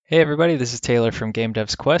Hey everybody, this is Taylor from Game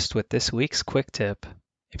Dev's Quest with this week's quick tip.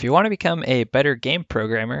 If you want to become a better game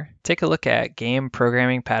programmer, take a look at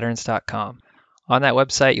gameprogrammingpatterns.com. On that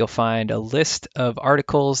website, you'll find a list of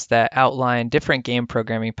articles that outline different game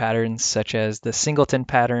programming patterns such as the singleton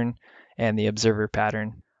pattern and the observer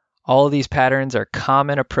pattern. All of these patterns are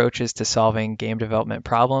common approaches to solving game development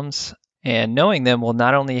problems, and knowing them will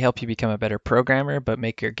not only help you become a better programmer, but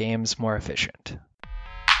make your games more efficient.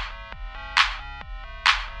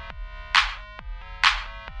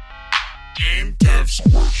 Game Dev's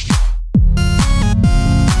Quest.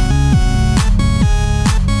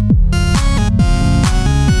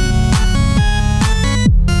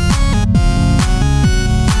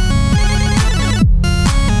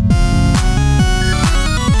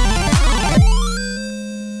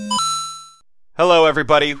 Hello,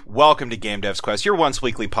 everybody. Welcome to Game Dev's Quest, your once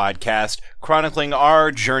weekly podcast chronicling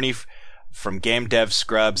our journey from game dev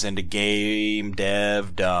scrubs into game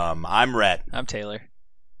dev dumb. I'm Rhett. I'm Taylor.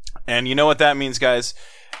 And you know what that means, guys?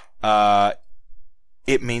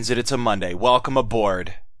 It means that it's a Monday. Welcome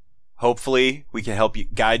aboard. Hopefully, we can help you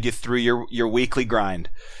guide you through your weekly grind.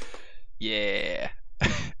 Yeah.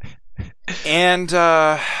 And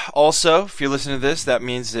also, if you're listening to this, that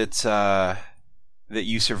means it's that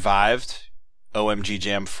you survived OMG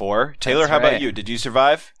Jam 4. Taylor, That's how about right. you? Did you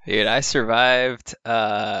survive? Dude, I survived.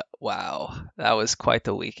 Wow. That was quite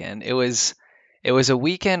the weekend. It was a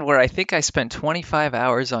weekend where I think I spent 25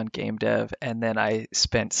 hours on game dev, and then I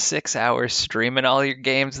spent 6 hours streaming all your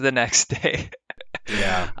games the next day.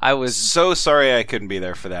 Yeah. I was So sorry I couldn't be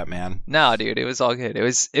there for that, man. No, dude, it was all good.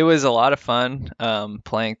 It was a lot of fun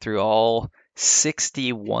playing through all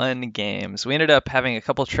 61 games. We ended up having a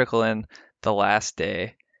couple trickle in the last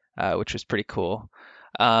day, which was pretty cool.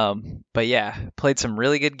 But yeah, played some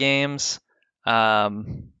really good games.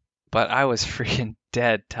 But I was freaking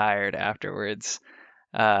dead tired afterwards.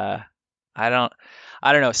 I don't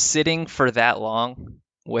know, sitting for that long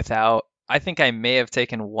without, I think I may have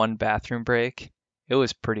taken one bathroom break. It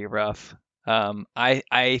was pretty rough.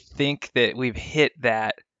 I think that we've hit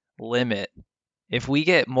that limit. If we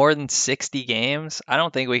get more than 60 games, I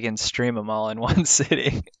don't think we can stream them all in one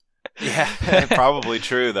sitting. Yeah, probably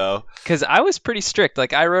true, though. Because I was pretty strict.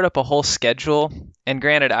 Like, I wrote up a whole schedule, and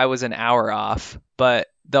granted, I was an hour off, but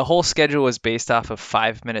the whole schedule was based off of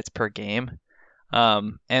 5 minutes per game.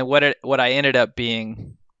 And what I ended up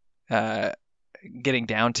being getting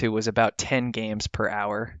down to was about 10 games per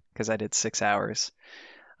hour, because I did 6 hours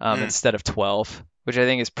instead of 12, which I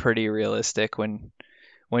think is pretty realistic when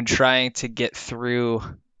trying to get through,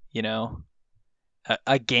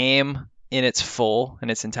 a game in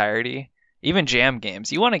its entirety. Even jam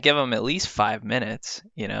games, you want to give them at least 5 minutes,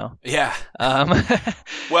 Yeah.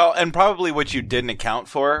 Well, and probably what you didn't account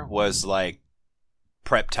for was, like,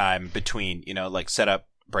 prep time between, like setup,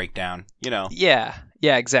 breakdown, Yeah,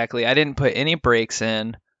 exactly. I didn't put any breaks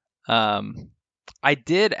in. I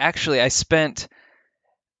did actually, I spent,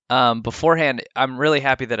 beforehand, I'm really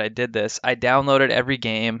happy that I did this. I downloaded every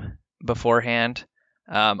game beforehand.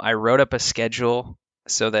 I wrote up a schedule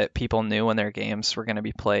so that people knew when their games were going to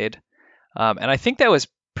be played. And I think that was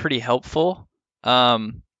pretty helpful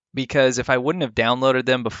because if I wouldn't have downloaded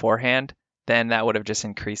them beforehand, then that would have just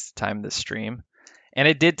increased the time of the stream. And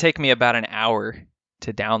it did take me about an hour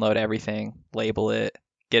to download everything, label it,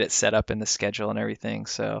 get it set up in the schedule and everything.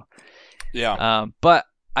 So, Yeah. But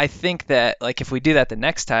I think that, like, if we do that the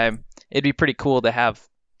next time, it'd be pretty cool to have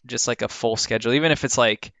just like a full schedule, even if it's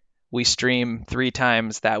like we stream 3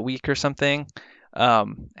 times that week or something.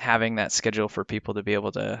 Having that schedule for people to be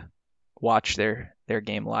able to watch their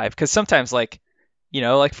game live, because sometimes, like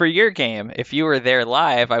for your game, if you were there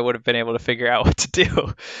live, I would have been able to figure out what to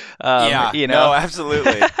do. No,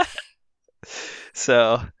 absolutely.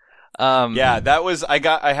 So Yeah, that was,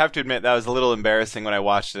 I have to admit, that was a little embarrassing when I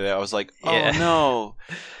watched it. I was like, oh Yeah. no.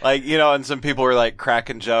 Like, and some people were like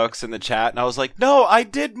cracking jokes in the chat, and I was like, no, I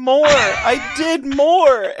did more. I did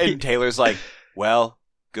more. And Taylor's like, well,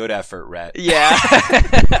 good effort, Rhett. Yeah.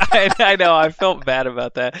 I know. I felt bad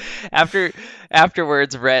about that.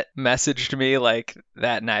 Afterwards, Rhett messaged me like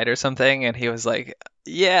that night or something, and he was like,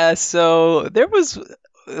 yeah, so there was,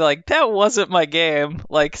 like, that wasn't my game.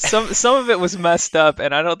 Like, some of it was messed up,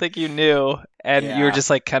 and I don't think you knew. And you were Yeah. just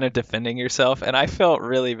like kind of defending yourself, and I felt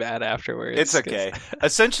really bad afterwards. It's okay.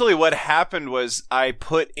 Essentially, what happened was I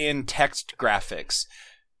put in text graphics,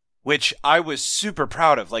 which I was super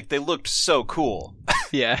proud of. Like, they looked so cool.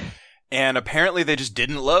 Yeah. And apparently they just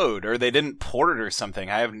didn't load, or they didn't port it or something.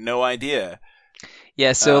 I have no idea.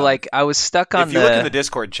 Yeah, so like I was stuck on If you look in the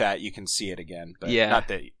Discord chat, you can see it again. But Yeah. not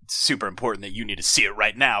that it's super important that you need to see it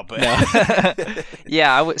right now. But No.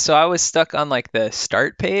 Yeah, so I was stuck on like the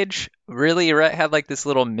start page. Really, it had like this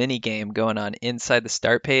little mini game going on inside the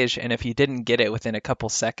start page, and if you didn't get it within a couple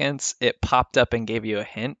seconds, it popped up and gave you a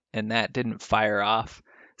hint, and that didn't fire off.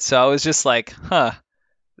 So I was just like, huh.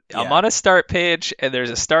 I'm Yeah. on a start page, and there's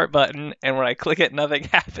a start button, and when I click it, nothing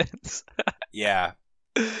happens. yeah,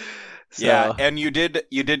 So, yeah, and you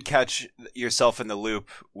did catch yourself in the loop,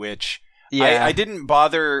 which yeah. I didn't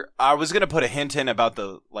bother. I was gonna put a hint in about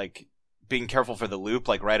the like being careful for the loop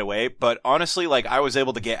like right away, but honestly, like I was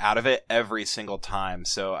able to get out of it every single time,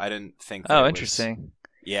 so I didn't think. That Oh, it was- interesting.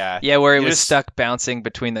 Yeah, Yeah, where it You was just- stuck bouncing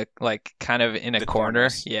between the like kind of in a The corner.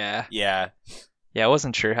 corners. Yeah. yeah. Yeah, I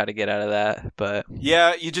wasn't sure how to get out of that, but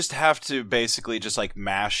Yeah, you just have to basically just like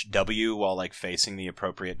mash W while like facing the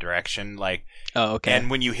appropriate direction, like. oh, okay. And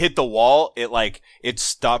when you hit the wall, it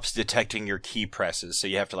stops detecting your key presses, so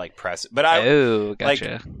you have to like press it. But Oh,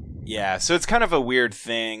 gotcha. yeah, so it's kind of a weird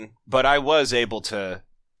thing, but I was able to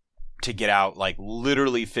get out like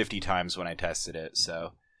literally 50 times when I tested it.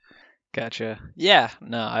 So Gotcha. Yeah,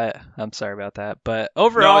 no, I'm sorry about that, but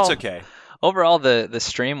overall, no, it's okay. overall the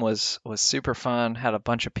stream was super fun. Had a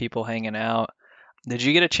bunch of people hanging out. Did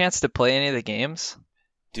you get a chance to play any of the games?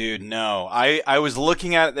 Dude, no. I was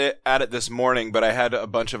looking at it this morning, but I had a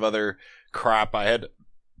bunch of other crap.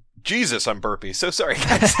 Jesus, I'm burpy. So sorry,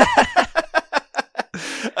 guys.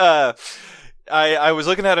 I was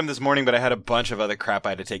looking at them this morning, but I had a bunch of other crap I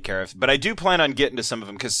had to take care of. But I do plan on getting to some of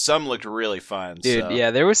them because some looked really fun. Dude, so.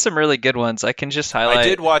 yeah, there was some really good ones. I can just highlight. I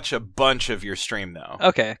did watch a bunch of your stream though.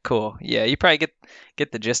 Okay, cool. Yeah, you probably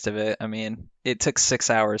get the gist of it. I mean, it took 6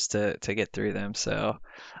 hours to get through them, so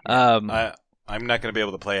I'm not going to be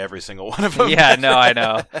able to play every single one of them. yeah, no, I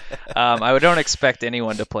know. I don't expect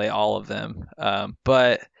anyone to play all of them.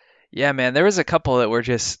 But yeah, man, there was a couple that were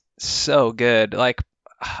just so good. Like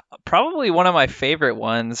probably one of my favorite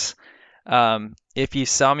ones. If you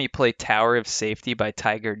saw me play Tower of Safety by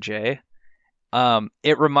Tiger J,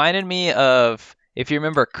 it reminded me of, if you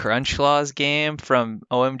remember Crunchlaw's game from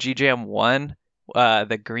OMG Jam 1,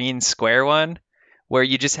 the green square one, where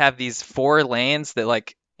you just have these 4 lanes that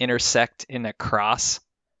like intersect in a cross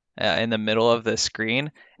in the middle of the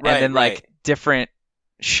screen, Right, and then right. like different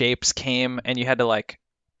shapes came and you had to like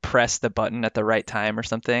press the button at the right time or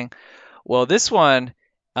something. Well, this one,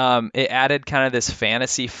 it added kind of this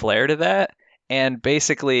fantasy flair to that, and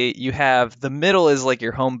basically you have the middle is like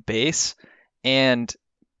your home base, and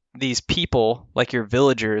these people, like your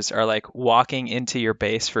villagers, are like walking into your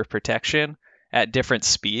base for protection at different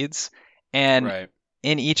speeds, and Right.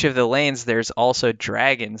 in each of the lanes there's also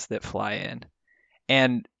dragons that fly in,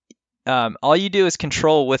 and all you do is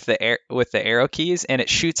control with the arrow keys, and it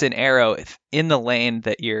shoots an arrow in the lane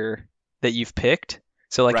that you've picked.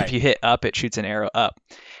 So like Right. if you hit up, it shoots an arrow up,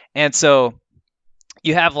 and so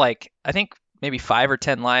you have like I think maybe 5 or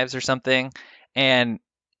 10 lives or something, and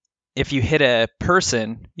if you hit a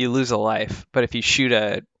person, you lose a life, but if you shoot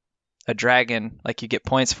a dragon, like you get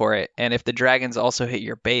points for it, and if the dragons also hit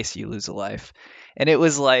your base, you lose a life. And it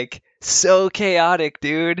was like so chaotic,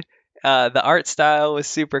 dude. The art style was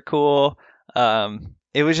super cool.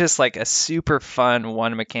 It was just like a super fun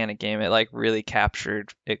one mechanic game. It like really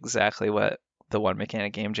captured exactly what the one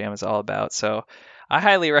mechanic game jam is all about. So I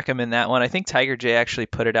highly recommend that one. I think Tiger J actually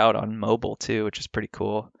put it out on mobile too, which is pretty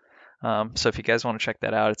cool. So if you guys want to check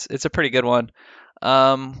that out, it's a pretty good one.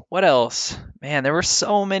 What else? Man, there were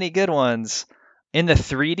so many good ones. In the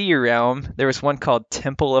 3D realm, there was one called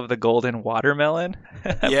Temple of the Golden Watermelon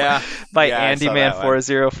Yeah. by Yeah, I saw that one.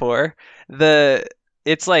 AndyMan404.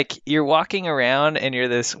 It's like you're walking around and you're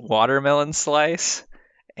this watermelon slice,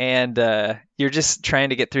 and you're just trying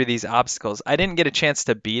to get through these obstacles. I didn't get a chance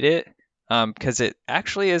to beat it because it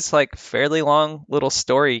actually is like fairly long little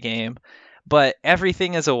story game, but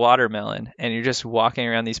everything is a watermelon, and you're just walking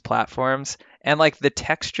around these platforms, and like the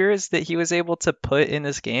textures that he was able to put in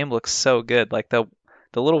this game look so good. Like the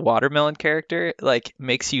little watermelon character like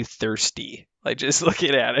makes you thirsty, like just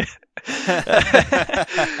looking at it.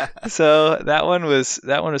 So that one was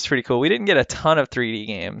pretty cool. We didn't get a ton of 3D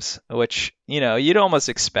games, which you'd almost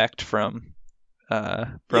expect from Yeah,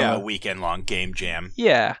 a weekend long game jam.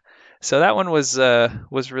 yeah. So that one was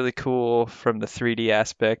really cool from the 3D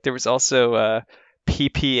aspect. There was also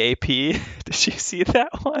PPAP. Did you see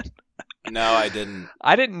that one? No, I didn't.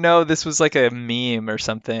 I didn't know this was like a meme or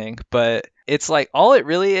something, but it's like all it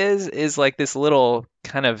really is like this little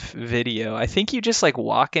kind of video. I think you just like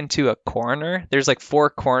walk into a corner. There's like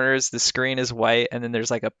 4 corners. The screen is white, and then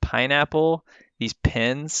there's like a pineapple, these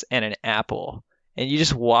pins, and an apple. and you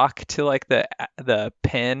just walk to like the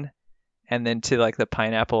pin and then to like the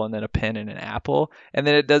pineapple and then a pin and an apple, and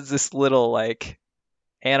then it does this little like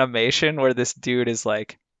animation where this dude is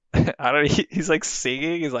like I don't know, he's like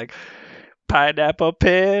singing, he's like pineapple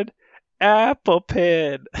pin, apple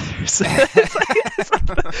pin. So it's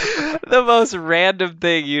like the most random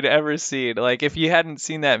thing you'd ever seen. Like if you hadn't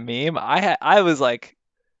seen that meme, I was like,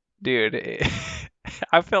 dude,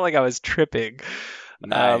 I felt like I was tripping.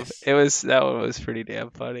 Nice. That one was pretty damn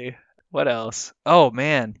funny. What else? Oh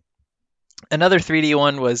man, another 3D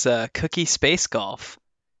one was Cookie Space Golf.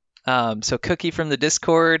 So Cookie from the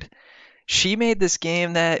Discord, she made this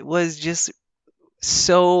game that was just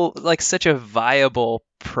so like such a viable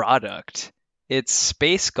product. It's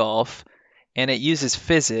space golf and it uses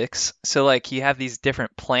physics. So like you have these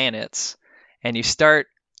different planets and you start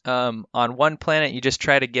on one planet, you just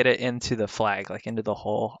try to get it into the flag, like into the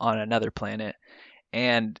hole on another planet.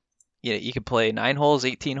 And you can play 9 holes,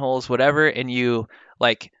 18 holes, whatever, and you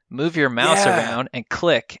like move your mouse Yeah. around and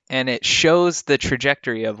click and it shows the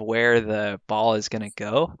trajectory of where the ball is going to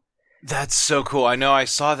go. That's so cool. I know I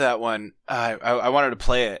saw that one. I wanted to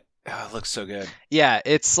play it. Oh, it looks so good. Yeah,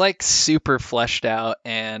 it's like super fleshed out,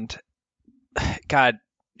 and God,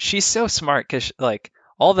 she's so smart because like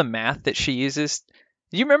all the math that she uses.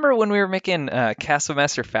 Do you remember when we were making Castle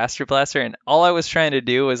Master Faster Blaster, and all I was trying to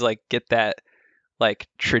do was like get that like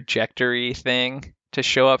trajectory thing to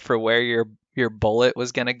show up for where your bullet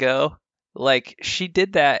was gonna go? Like she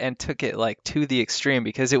did that and took it like to the extreme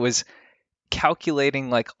because it was calculating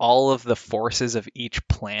like all of the forces of each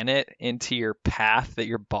planet into your path that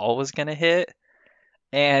your ball was going to hit.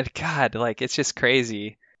 And God, like it's just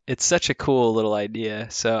crazy. It's such a cool little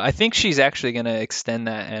idea. So I think she's actually going to extend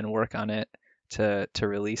that and work on it to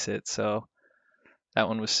release it. So that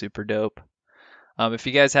one was super dope. If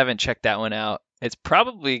you guys haven't checked that one out, it's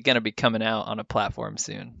probably going to be coming out on a platform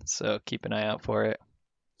soon. So keep an eye out for it.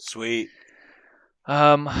 Sweet.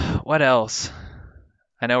 What else?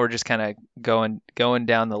 I know we're just kind of going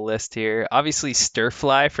down the list here. Obviously,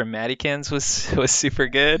 Stirfly from Maddykins was super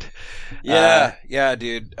good. Yeah,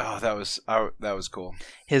 dude. Oh, that was cool.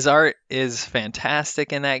 His art is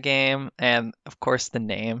fantastic in that game, and of course the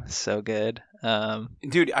name so good.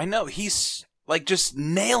 Dude, I know he's like just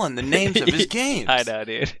nailing the names of his games. I know,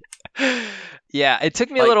 dude. Yeah, it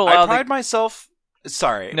took me a Like, little while. I pride myself.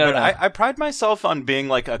 Sorry, No, but no. I pride myself on being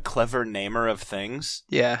like a clever namer of things.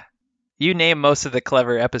 Yeah, you name most of the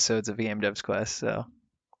clever episodes of Game Devs Quest, so.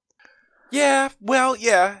 Yeah, well,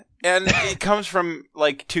 yeah, and it comes from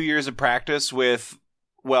like 2 years of practice with,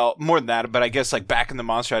 well, more than that, but I guess like back in the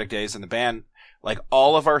Monstratic days in the band, like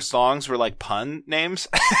all of our songs were like pun names.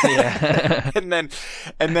 Yeah. and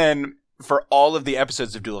then for all of the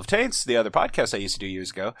episodes of Duel of Taints, the other podcast I used to do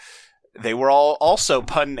years ago, they were all also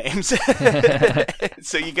pun names.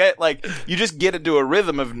 So you just get into a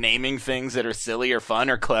rhythm of naming things that are silly or fun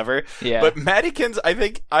or clever. Yeah. But Maddykins, I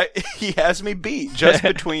think he has me beat just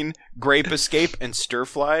between Grape Escape and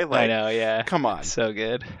Stirfly. Like, I know, yeah. come on. So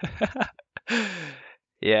good.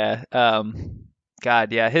 Yeah.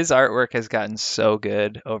 God, yeah, his artwork has gotten so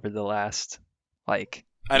good over the last like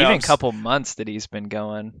I know, even I'm couple months that he's been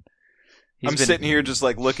going. I'm sitting here just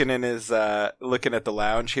like looking in his looking at the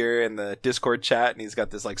lounge here in the Discord chat, and he's got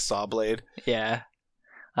this like saw blade. Yeah.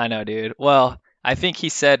 I know, dude. Well, I think he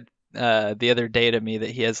said the other day to me that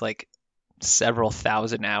he has like several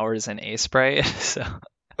thousand hours in Sprite. So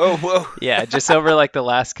Oh, whoa. yeah, just over like the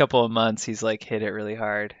last couple of months, he's like hit it really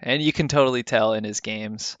hard, and you can totally tell in his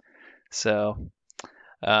games. So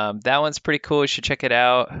that one's pretty cool. You should check it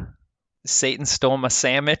out. Satan Stole My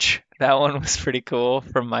Sandwich. That one was pretty cool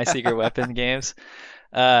from My Secret Weapon games.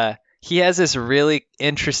 He has this really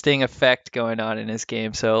interesting effect going on in his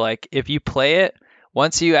game. So like if you play it,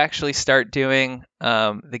 once you actually start doing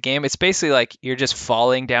the game, it's basically like you're just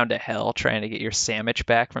falling down to hell trying to get your sandwich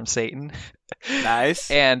back from Satan.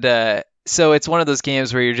 Nice. And so it's one of those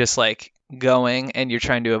games where you're just like going and you're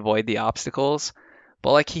trying to avoid the obstacles.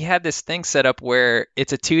 But like he had this thing set up where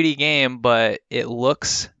it's a 2D game, but it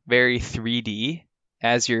looks very 3D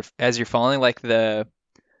as you're falling. Like there's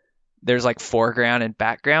like foreground and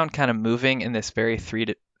background kind of moving in this very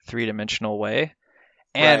three-dimensional way.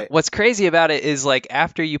 And Right. what's crazy about it is like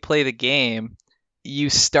after you play the game, you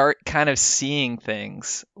start kind of seeing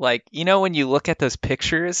things. Like, you know, when you look at those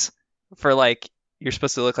pictures for like, you're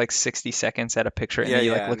supposed to look like 60 seconds at a picture and Yeah, then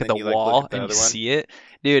you yeah, like look and at then the you, like, wall look at the and you other one. see it.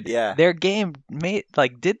 Dude, Yeah. their game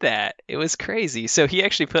did that. It was crazy. So he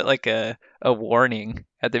actually put like a warning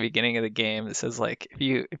at the beginning of the game that says like if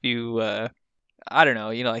you I don't know,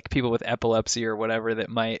 like people with epilepsy or whatever that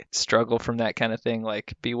might struggle from that kind of thing,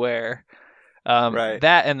 like beware. Right.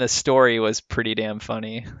 That and the story was pretty damn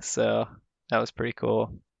funny. So that was pretty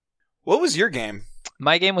cool. What was your game?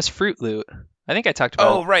 My game was Fruit Loot. I think I talked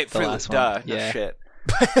about Oh, right. the Fruit last Loop. one. Duh. No Yeah. shit.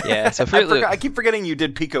 Yeah, so Fruit Loop. I keep forgetting you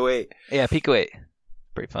did Pico 8. Yeah, Pico 8.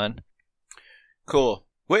 Pretty fun. Cool.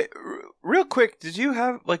 Wait, real quick, did you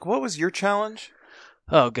have, like, what was your challenge?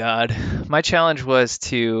 Oh, God. My challenge was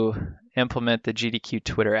to implement the GDQ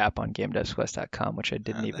Twitter app on GameDevsQuest.com, which I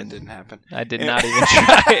didn't That didn't happen. I did not even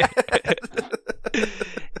try.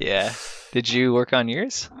 Yeah. Did you work on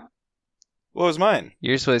yours? What was mine?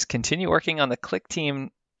 Yours was continue working on the Click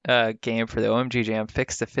Team game for the OMG Jam,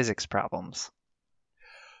 fix the physics problems.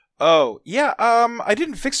 Oh, yeah, I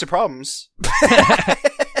didn't fix the problems.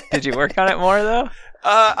 Did you work on it more, though?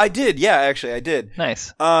 I did, yeah, actually, I did.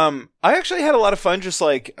 Nice. I actually had a lot of fun just,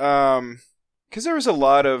 like, because there was a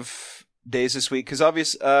lot of days this week, because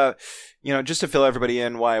just to fill everybody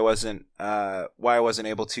in why I wasn't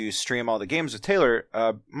able to stream all the games with Taylor,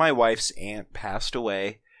 my wife's aunt passed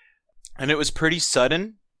away, and it was pretty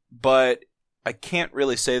sudden, but I can't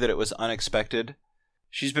really say that it was unexpected.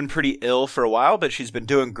 She's been pretty ill for a while, but she's been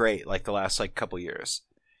doing great, like, the last, like, couple years.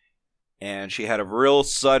 And she had a real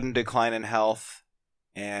sudden decline in health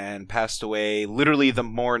and passed away literally the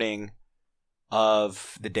morning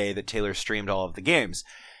of the day that Taylor streamed all of the games.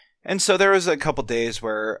 And so there was a couple days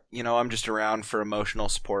where, I'm just around for emotional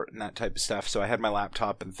support and that type of stuff. So I had my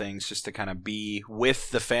laptop and things just to kind of be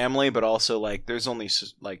with the family, but also, like, there's only,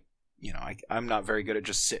 like, I'm not very good at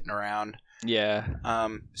just sitting around. Yeah.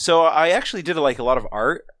 So I actually did, like, a lot of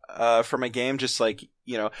art for my game, just like,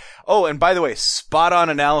 Oh, and by the way, spot on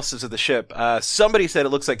analysis of the ship. Somebody said it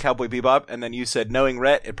looks like Cowboy Bebop, and then you said, knowing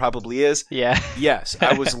Rhett, it probably is. Yeah. Yes,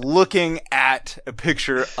 I was looking at a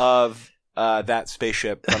picture of that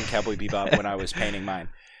spaceship from Cowboy Bebop when I was painting mine.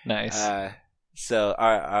 Nice. So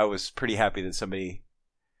I was pretty happy that somebody...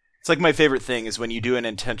 It's like my favorite thing is when you do an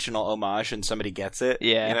intentional homage and somebody gets it.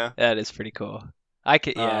 Yeah, that is pretty cool. I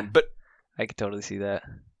could totally see that.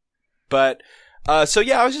 But so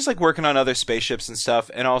yeah, I was just, like, working on other spaceships and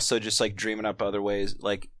stuff, and also just, like, dreaming up other ways,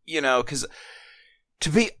 like, because to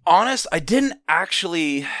be honest, I didn't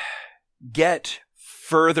actually get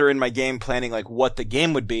further in my game planning, like, what the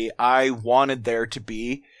game would be. I wanted there to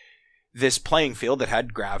be this playing field that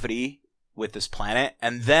had gravity with this planet,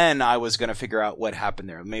 and then I was going to figure out what happened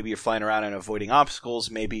there. Maybe you're flying around and avoiding obstacles,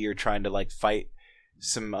 maybe you're trying to, like, fight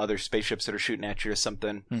some other spaceships that are shooting at you or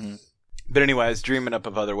something. Mm-hmm. But anyway, I was dreaming up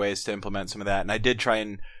of other ways to implement some of that, and I did try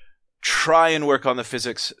and work on the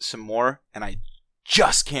physics some more, and I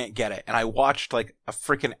just can't get it. And I watched, like, a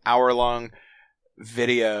freaking hour-long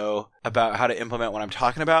video about how to implement what I'm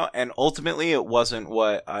talking about, and ultimately it wasn't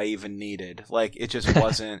what I even needed. Like, it just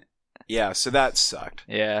wasn't. Yeah, so that sucked.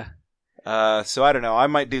 Yeah. So I don't know. I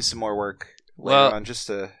might do some more work later on just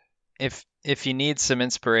to... If you need some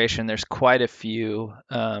inspiration, there's quite a few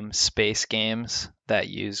space games that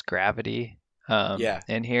use gravity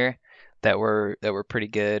in here that were pretty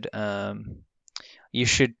good. You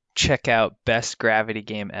should check out Best Gravity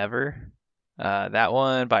Game Ever. That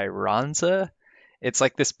one by Ronza. It's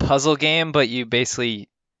like this puzzle game, but you're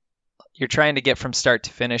trying to get from start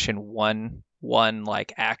to finish in one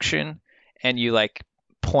like action, and you, like,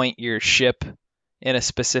 point your ship in a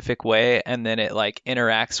specific way, and then it, like,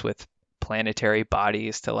 interacts with planetary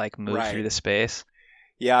bodies to, like, move through the space.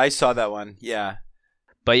 Yeah, I saw that one. Yeah.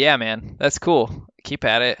 But yeah, man, that's cool. Keep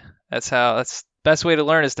at it. That's best way to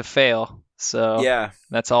learn is to fail. So yeah,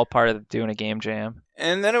 that's all part of doing a game jam.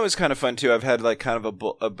 And then it was kind of fun too. I've had, like, kind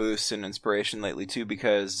of a boost in inspiration lately too,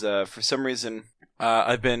 because for some reason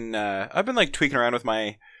I've been like tweaking around with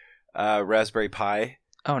my Raspberry Pi.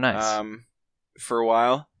 Oh, nice. For a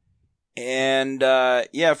while. And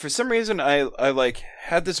for some reason I like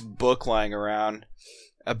had this book lying around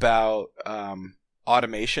about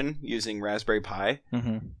automation using Raspberry Pi.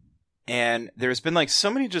 Mm-hmm. And there's been, like, so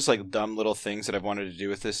many just, like, dumb little things that I've wanted to do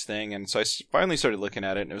with this thing. And so I finally started looking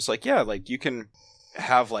at it, and it was like, yeah, like, you can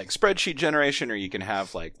have, like, spreadsheet generation, or you can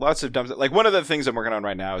have, like, lots of dumb stuff. Like, one of the things I'm working on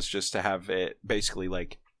right now is just to have it basically,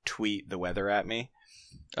 like, tweet the weather at me.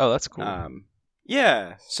 Oh, that's cool.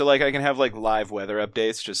 Yeah. So, like, I can have, like, live weather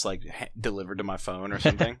updates just, like, delivered to my phone or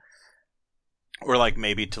something. Or, like,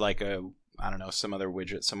 maybe to, like, some other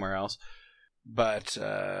widget somewhere else. But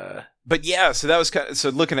yeah, so that was so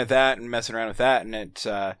looking at that and messing around with that, and it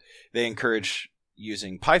they encourage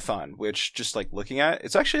using Python, which, just, like, looking at,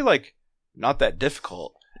 it's actually, like, not that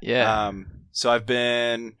difficult. Yeah. So I've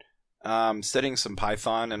been studying some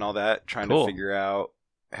Python and all that, trying to figure out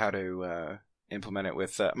how to implement it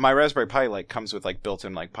with my Raspberry Pi. Like, comes with, like,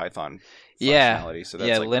 built-in, like, Python functionality. So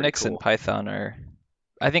that's, like, Linux cool. and Python are.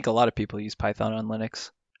 I think a lot of people use Python on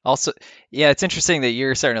Linux. Also, yeah, it's interesting that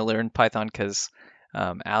you're starting to learn Python because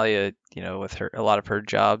Alia, with a lot of her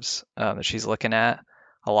jobs that she's looking at,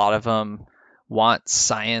 a lot of them want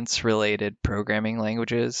science-related programming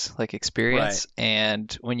languages like Right. experience.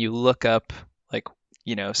 And when you look up like,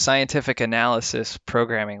 scientific analysis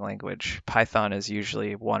programming language, Python is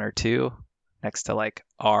usually one or two next to like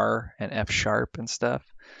R and F sharp and stuff.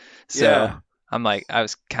 So Yeah. I'm like, I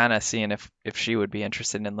was kind of seeing if she would be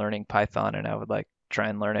interested in learning Python, and I would like try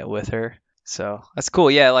and learn it with her. So that's cool.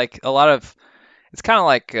 Yeah, like a lot of it's kind of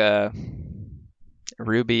like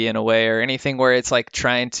Ruby in a way, or anything where it's like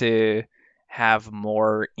trying to have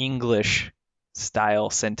more English style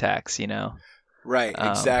syntax. Right. Um,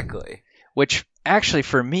 Exactly. which actually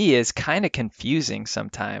for me is kind of confusing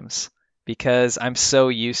sometimes because I'm so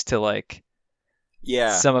used to like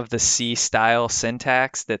Yeah. some of the C style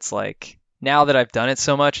syntax that's like now that I've done it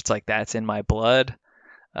so much, it's like that's in my blood.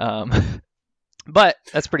 Um, but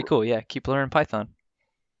that's pretty cool. Yeah, keep learning Python.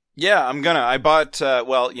 Yeah, I bought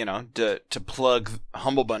well, to plug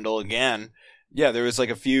Humble Bundle again. Yeah, there was like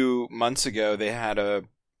a few months ago they had a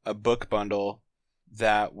book bundle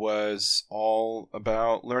that was all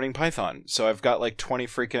about learning Python. So I've got like 20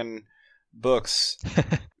 freaking books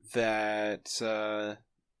that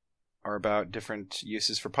are about different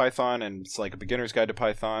uses for Python, and it's like a beginner's guide to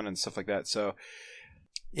Python and stuff like that. So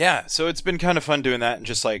yeah, so it's been kind of fun doing that and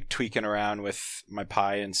just like tweaking around with my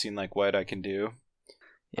Py and seeing like what I can do.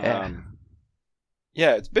 Yeah, Um,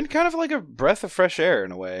 yeah, it's been kind of like a breath of fresh air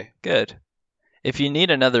in a way. good. If you need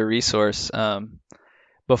another resource,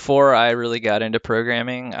 before I really got into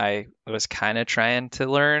programming, I was kind of trying to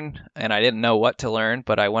learn and I didn't know what to learn,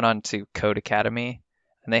 but I went on to Code Academy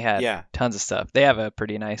and they had Yeah, tons of stuff. They have a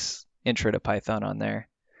pretty nice intro to Python on there.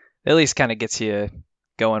 It at least kind of gets you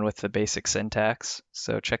going with the basic syntax.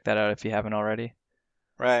 So check that out if you haven't already.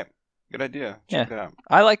 right. Good idea. Yeah. Check it out.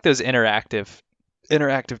 I like those interactive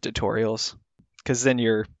tutorials because then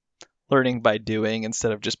you're learning by doing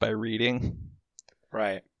instead of just by reading.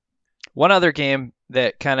 Right. One other game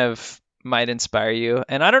that kind of might inspire you,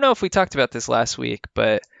 and I don't know if we talked about this last week,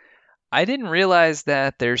 but I didn't realize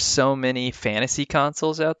that there's so many fantasy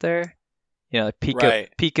consoles out there. Like Right.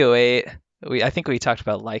 Pico 8. I think we talked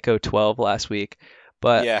about Lyco 12 last week,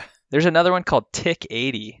 but Yeah. there's another one called Tick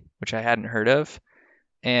 80, which I hadn't heard of.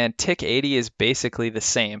 And Tick 80 is basically the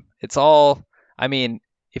same. It's all, I mean,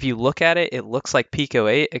 if you look at it, it looks like Pico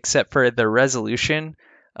 8, except for the resolution,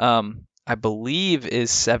 I believe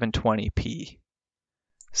is 720p. Oh.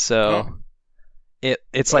 So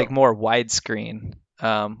it's like Whoa. more widescreen,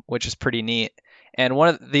 which is pretty neat. And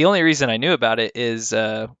the only reason I knew about it is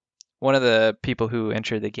one of the people who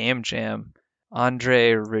entered the game jam,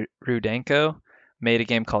 Andrei Rudenko, made a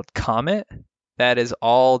game called Comet that is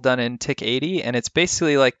all done in Tick 80, and it's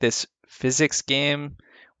basically like this physics game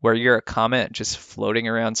where you're a comet just floating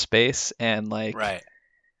around space and like Right.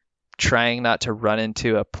 trying not to run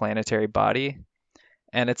into a planetary body.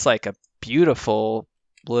 And it's like a beautiful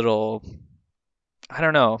little, I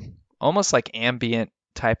don't know, almost like ambient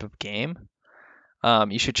type of game.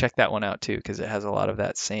 You should check that one out too because it has a lot of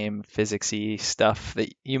that same physicsy stuff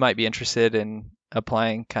that you might be interested in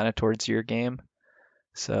applying kind of towards your game.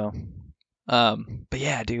 So, but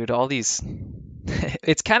yeah, dude, all these,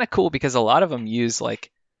 it's kind of cool because a lot of them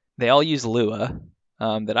they all use Lua,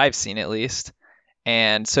 that I've seen at least.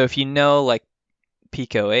 And so if you know like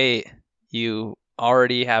Pico 8, you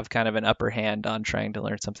already have kind of an upper hand on trying to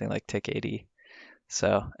learn something like Tick 80.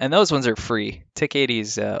 So, and those ones are free. Tick 80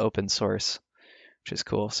 is open source, which is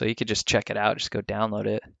cool. So you could just check it out, just go download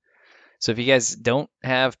it. So if you guys don't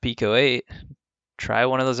have Pico 8, try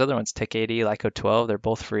one of those other ones, Tick 80, Lyco 12. They're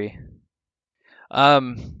both free.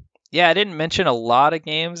 Yeah, I didn't mention a lot of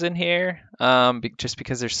games in here, just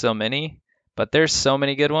because there's so many, but there's so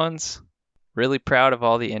many good ones. Really proud of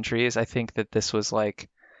all the entries. I think that this was like,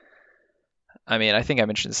 I mean, I think I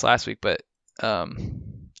mentioned this last week, but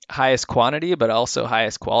highest quantity, but also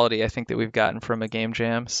highest quality I think that we've gotten from a game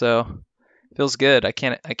jam. So feels good. I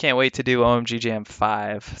can't wait to do OMG Jam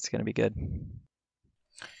 5. It's gonna be good.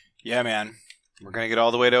 Yeah, man. We're gonna get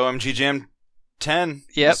all the way to OMG Jam 10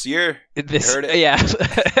 Yep. this year. This, heard it. yeah.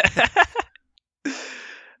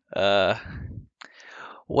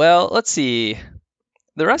 Well, let's see.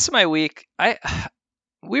 The rest of my week, me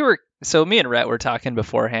and Rhett were talking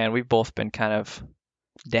beforehand. We've both been kind of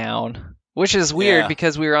down, which is weird Yeah.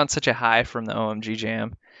 because we were on such a high from the OMG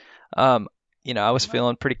Jam. I was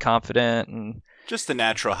feeling pretty confident and Just the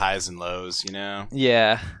natural highs and lows,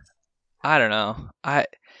 yeah, I don't know.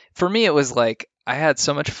 For me it was like I had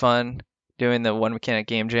so much fun doing the one mechanic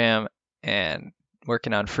game jam and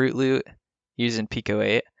working on Fruit Loot using Pico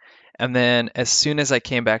 8. And then as soon as I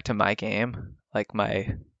came back to my game, like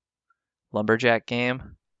my lumberjack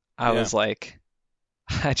game, I Yeah. was like,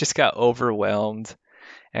 I just got overwhelmed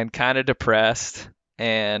and kind of depressed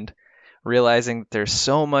and realizing that there's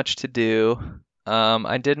so much to do.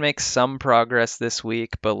 I did make some progress this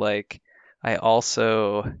week, but like I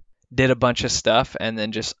also did a bunch of stuff and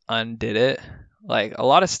then just undid it. Like a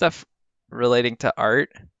lot of stuff relating to art.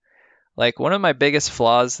 Like one of my biggest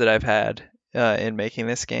flaws that I've had in making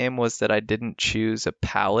this game was that I didn't choose a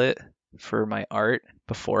palette for my art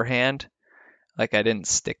beforehand. Like I didn't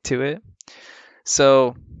stick to it.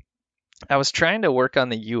 So I was trying to work on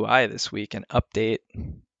the UI this week and update,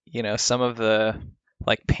 some of the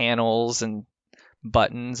like panels and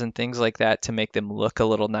buttons and things like that to make them look a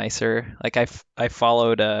little nicer. Like I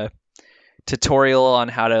followed a tutorial on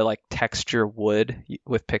how to like texture wood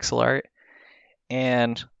with pixel art,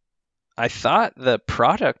 and I thought the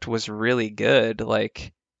product was really good.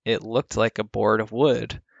 Like it looked like a board of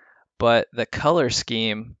wood, but the color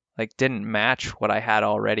scheme like didn't match what I had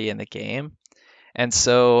already in the game. And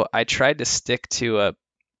so I tried to stick to a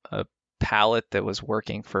palette that was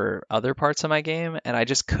working for other parts of my game, and I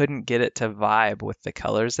just couldn't get it to vibe with the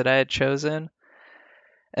colors that I had chosen.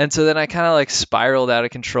 And so then I kind of like spiraled out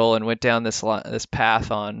of control and went down this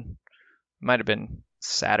path on, might have been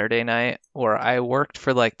Saturday night, where I worked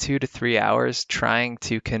for like 2 to 3 hours trying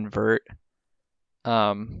to convert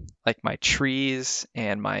like my trees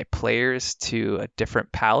and my players to a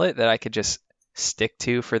different palette that I could just stick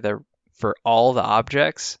to for all the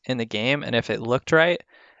objects in the game. And if it looked right,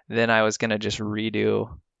 then I was gonna just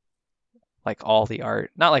redo like all the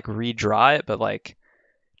art. Not like redraw it, but like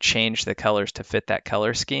change the colors to fit that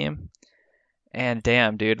color scheme. And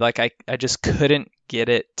damn, dude, like I just couldn't get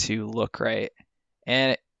it to look right.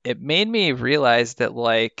 And it made me realize that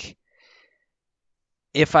like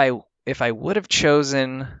if I would have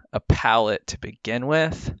chosen a palette to begin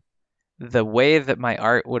with, the way that my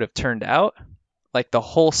art would have turned out, like the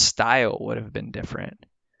whole style would have been different.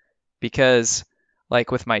 Because like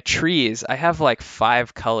with my trees, I have like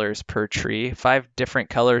 5 colors per tree, 5 different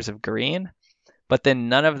colors of green, but then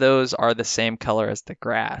none of those are the same color as the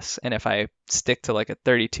grass. And if I stick to like a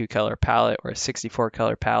 32 color palette or a 64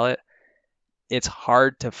 color palette, it's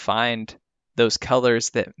hard to find those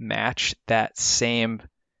colors that match that same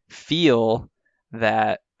feel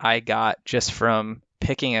that I got just from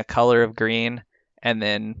picking a color of green and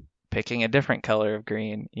then picking a different color of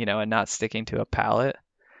green, and not sticking to a palette.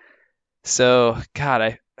 So,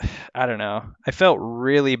 God, I don't know. I felt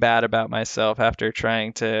really bad about myself after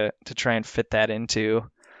trying to try and fit that into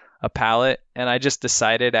a palette, and I just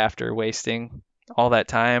decided after wasting all that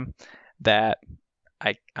time that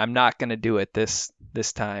I'm not gonna do it this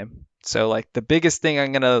time. So like the biggest thing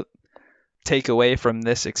I'm gonna take away from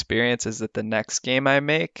this experience is that the next game I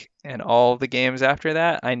make and all the games after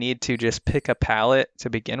that, I need to just pick a palette to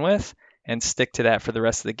begin with and stick to that for the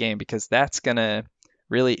rest of the game, because that's gonna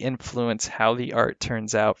really influence how the art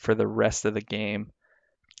turns out for the rest of the game.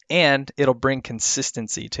 And it'll bring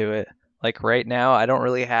consistency to it. Like right now, I don't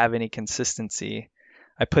really have any consistency.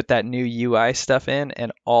 I put that new UI stuff in,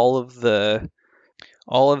 and all of the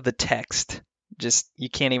text, just you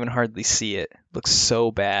can't even hardly see it. It looks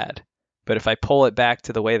so bad. But if I pull it back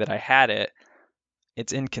to the way that I had it,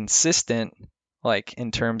 it's inconsistent, like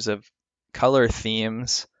in terms of color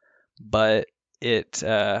themes, but it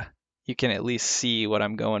you can at least see what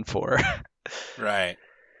I'm going for. Right.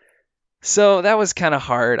 So that was kind of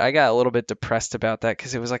hard. I got a little bit depressed about that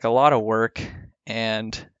because it was like a lot of work,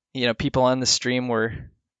 and people on the stream were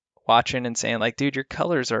watching and saying like, dude, your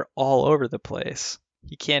colors are all over the place.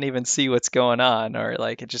 You can't even see what's going on, or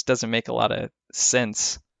like it just doesn't make a lot of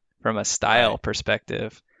sense from a style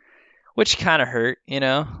perspective, which kind of hurt,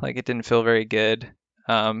 like it didn't feel very good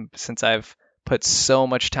since I've put so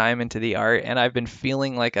much time into the art, and I've been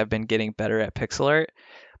feeling like I've been getting better at pixel art,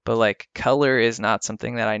 but like color is not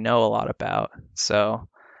something that I know a lot about. So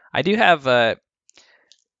I do have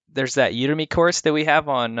there's that Udemy course that we have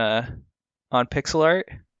on pixel art,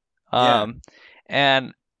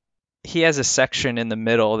 and he has a section in the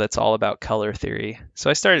middle that's all about color theory.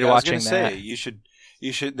 So I started watching that. I was gonna say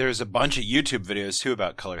you should. There's a bunch of YouTube videos too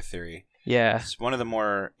about color theory. Yeah, it's one of the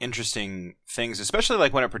more interesting things, especially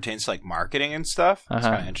like when it pertains to like marketing and stuff. It's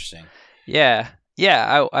kind of interesting. Yeah.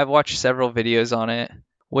 I've watched several videos on it,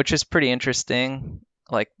 which is pretty interesting.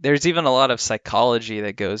 Like, there's even a lot of psychology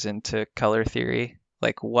that goes into color theory,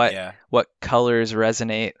 like what colors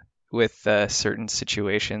resonate with certain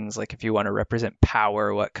situations. Like, if you want to represent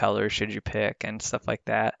power, what color should you pick, and stuff like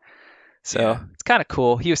that. So it's kind of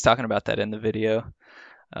cool. He was talking about that in the video.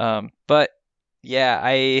 But yeah,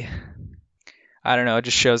 I don't know. It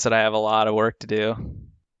just shows that I have a lot of work to do.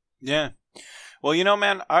 Yeah. Well,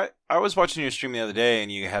 man, I was watching your stream the other day,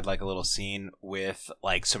 and you had like a little scene with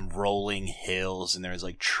like some rolling hills, and there was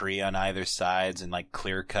like tree on either sides, and like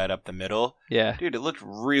clear cut up the middle. Yeah. Dude, it looked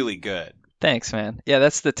really good. Thanks, man. Yeah,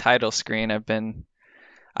 that's the title screen. I've been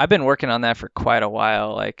working on that for quite a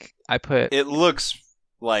while. Like I put It looks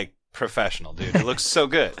like professional, dude. It looks so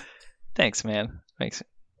good. Thanks, man.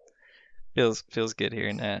 Feels good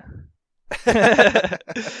hearing that.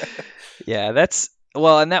 Yeah,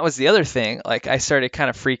 and that was the other thing. Like I started kind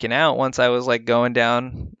of freaking out once I was like going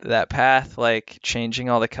down that path, like changing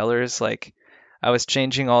all the colors. Like I was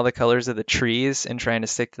changing all the colors of the trees and trying to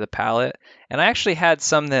stick to the palette. And I actually had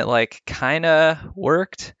some that like kind of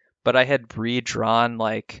worked, but I had redrawn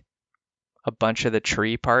like a bunch of the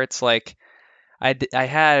tree parts. Like I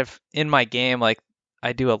have in my game, like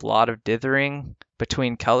I do a lot of dithering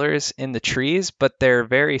between colors in the trees, but they're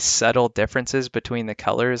very subtle differences between the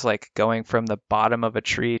colors, like going from the bottom of a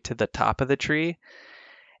tree to the top of the tree.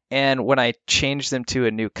 And when I changed them to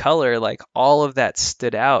a new color, like all of that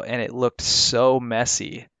stood out and it looked so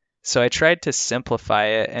messy. So I tried to simplify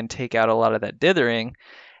it and take out a lot of that dithering.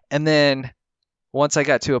 And then once I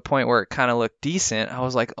got to a point where it kind of looked decent, I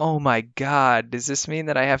was like, oh my God, does this mean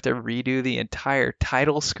that I have to redo the entire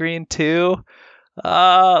title screen too?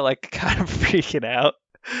 Like kind of freaking out.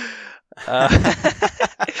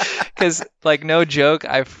 Because, like, no joke,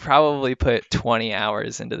 I've probably put 20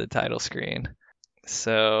 hours into the title screen.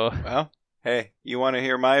 So. Well, hey, you want to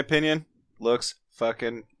hear my opinion? Looks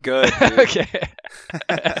fucking good, dude. Okay.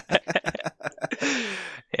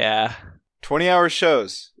 Yeah. 20 hours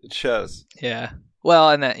shows. It shows. Yeah.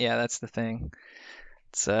 Well, and that's the thing.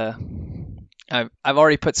 It's I've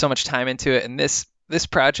already put so much time into it, and this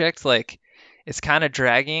project, like, it's kind of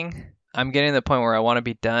dragging. I'm getting to the point where I want to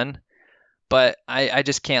be done, but I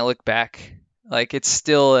just can't look back. Like it's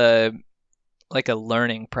still a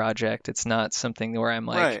learning project. It's not something where I'm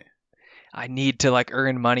like, right. I need to like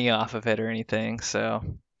earn money off of it or anything. So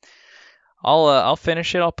I'll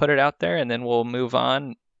finish it. I'll put it out there, and then we'll move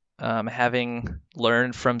on. Having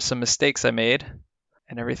learned from some mistakes I made,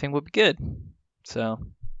 and everything will be good. So.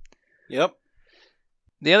 Yep.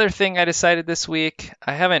 The other thing I decided this week,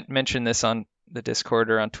 I haven't mentioned this on the Discord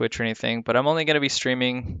or on Twitch or anything, but I'm only going to be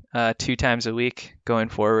streaming 2 times a week going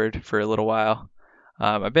forward for a little while.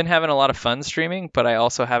 I've been having a lot of fun streaming, but I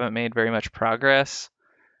also haven't made very much progress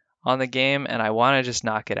on the game, and I want to just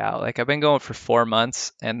knock it out. Like I've been going for 4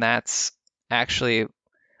 months, and that's actually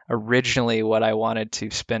originally what I wanted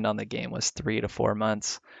to spend on the game was 3 to 4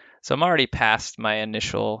 months. So I'm already past my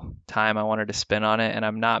initial time I wanted to spend on it, and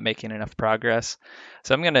I'm not making enough progress.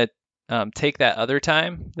 So I'm going to take that other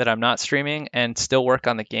time that I'm not streaming and still work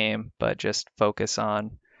on the game, but just focus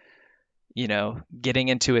on, getting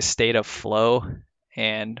into a state of flow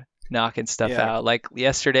and knocking stuff out. Like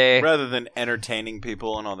yesterday. Rather than entertaining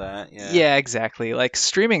people and all that. Yeah. Yeah, exactly. Like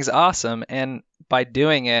streaming's awesome, and by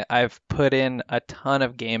doing it, I've put in a ton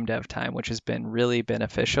of game dev time, which has been really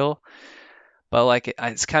beneficial. But like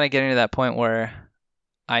it's kind of getting to that point where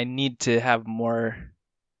I need to have more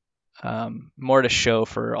to show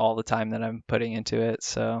for all the time that I'm putting into it.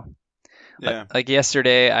 So yeah. Like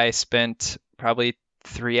yesterday, I spent probably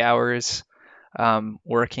 3 hours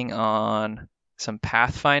working on some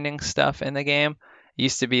pathfinding stuff in the game. It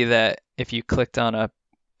used to be that if you clicked on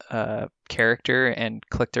a character and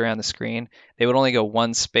clicked around the screen, they would only go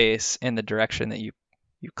one space in the direction that you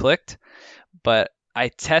clicked. But I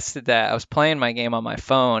tested that. I was playing my game on my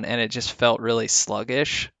phone, and it just felt really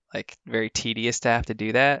sluggish, like very tedious to have to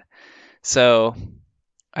do that. So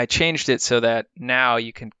I changed it so that now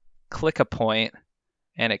you can click a point,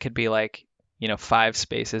 and it could be like, 5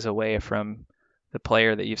 spaces away from the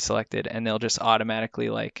player that you've selected, and they'll just automatically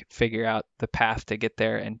like figure out the path to get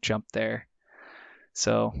there and jump there.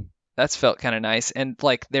 So that's felt kind of nice. And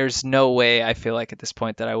like, there's no way I feel like at this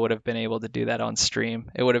point that I would have been able to do that on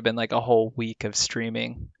stream. It would have been like a whole week of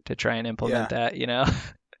streaming to try and implement that,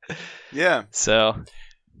 Yeah. So.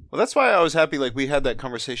 Well, that's why I was happy. Like we had that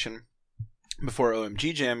conversation before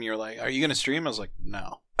OMG Jam. You're like, "Are you gonna stream?" I was like,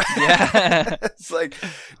 "No." Yeah. It's like,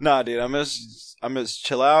 nah, dude. I'm just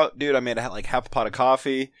chill out, dude. I made like half a pot of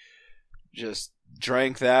coffee, just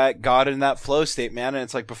drank that, got in that flow state, man. And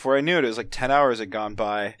it's like before I knew it, it was like 10 hours had gone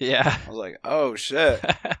by. Yeah. I was like, oh shit.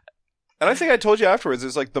 And I think I told you afterwards, it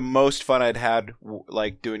was like the most fun I'd had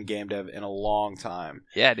like doing game dev in a long time.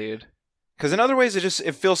 Yeah, dude. Because in other ways,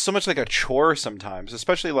 it feels so much like a chore sometimes,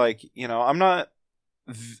 especially like, I'm not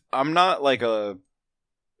like a,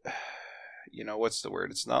 what's the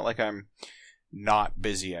word? It's not like I'm not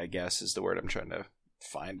busy, I guess is the word I'm trying to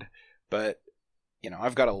find. But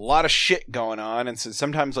I've got a lot of shit going on, and so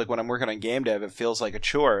sometimes like when I'm working on game dev, it feels like a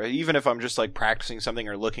chore, even if I'm just like practicing something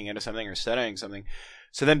or looking into something or studying something.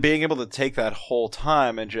 So then being able to take that whole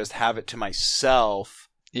time and just have it to myself,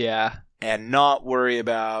 Yeah. and not worry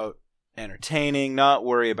about entertaining, not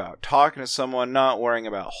worry about talking to someone, not worrying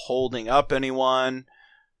about holding up anyone.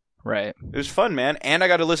 Right. It was fun, man. And I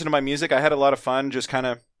got to listen to my music. I had a lot of fun just kind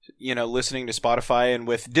of, listening to Spotify. And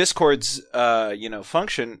with Discord's,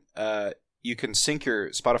 function, you can sync your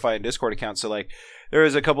Spotify and Discord account. So, like, there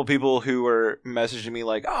was a couple people who were messaging me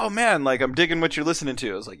like, oh, man, like, I'm digging what you're listening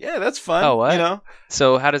to. I was like, yeah, that's fun. Oh, what?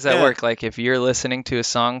 So how does that Yeah. work? Like, if you're listening to a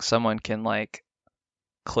song, someone can, like,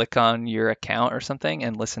 click on your account or something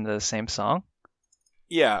and listen to the same song?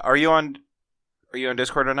 Yeah. Are you on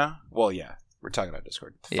Discord right now? Well, yeah. We're talking about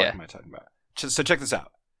Discord. The fuck Yeah. am I talking about? So check this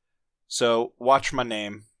out. So watch my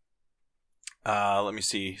name. Let me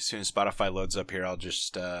see. As soon as Spotify loads up here, I'll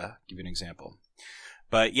just give you an example.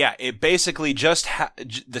 But yeah, it basically just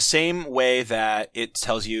the same way that it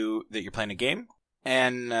tells you that you're playing a game,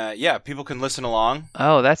 and yeah, people can listen along.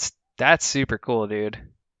 Oh, that's super cool, dude.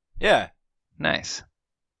 Yeah. Nice.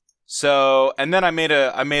 So, and then I made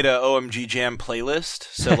a OMG Jam playlist.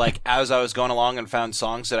 So like as I was going along and found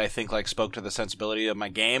songs that I think like spoke to the sensibility of my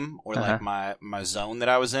game or like my zone that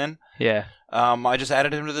I was in, Yeah. I just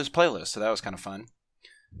added them to this playlist. So that was kind of fun.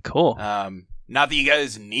 Cool. Not that you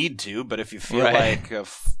guys need to, but if you feel Right. like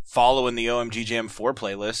following the OMG Jam 4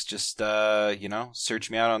 playlist, just search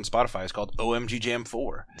me out on Spotify. It's called OMG Jam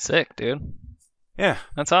 4. Sick, dude. Yeah.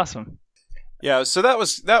 That's awesome. Yeah, so that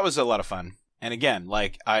was a lot of fun. And again,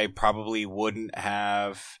 like I probably wouldn't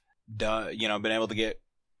have done, been able to get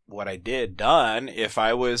what I did done if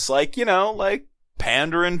I was like, like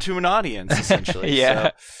pandering to an audience essentially.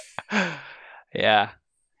 Yeah. So, Yeah.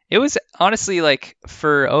 It was honestly like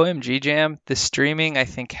for OMG Jam, the streaming I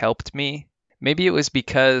think helped me. Maybe it was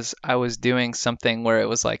because I was doing something where it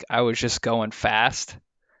was like I was just going fast.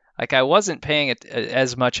 Like I wasn't paying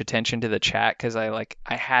as much attention to the chat because I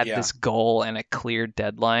had this goal and a clear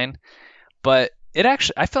deadline. But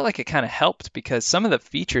I felt like it kind of helped because some of the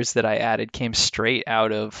features that I added came straight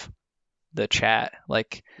out of the chat.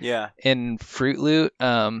 Like yeah. in Fruit Loot,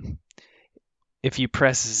 if you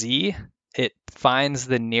press Z, it finds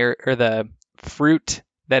the fruit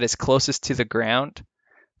that is closest to the ground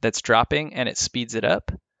that's dropping and it speeds it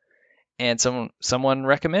up. And someone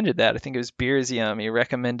recommended that. I think it was Beers Yum. He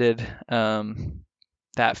recommended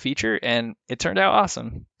that feature and it turned out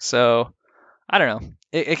awesome. So I don't know.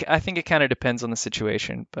 I think it kind of depends on the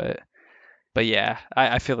situation, but yeah,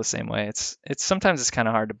 I feel the same way. It's sometimes it's kind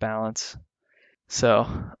of hard to balance. So,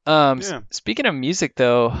 speaking of music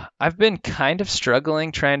though, I've been kind of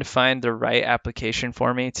struggling trying to find the right application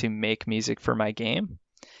for me to make music for my game.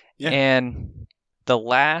 Yeah. And the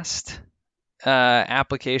last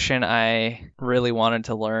application I really wanted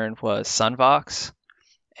to learn was Sunvox.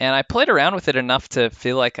 And I played around with it enough to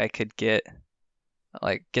feel like I could get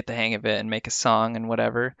the hang of it and make a song and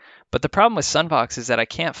whatever. But the problem with Sunvox is that I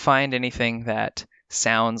can't find anything that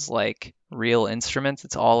sounds like real instruments.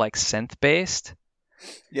 It's all like synth based.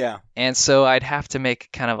 Yeah. And so I'd have to make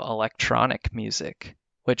kind of electronic music,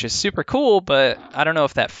 which is super cool, but I don't know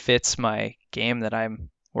if that fits my game that I'm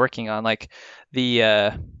working on. Like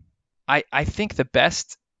I think the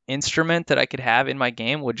best instrument that I could have in my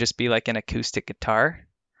game would just be like an acoustic guitar.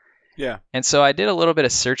 Yeah. And so I did a little bit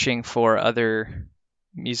of searching for other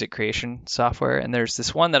music creation software, and there's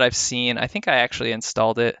this one that I've seen. I think I actually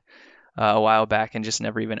installed it a while back and just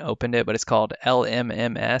never even opened it, but it's called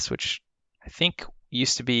LMMS, which I think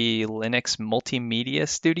used to be Linux Multimedia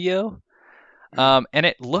Studio. And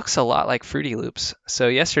it looks a lot like Fruity Loops. So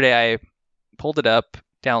yesterday I pulled it up,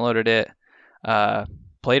 downloaded it,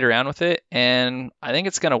 played around with it, and I think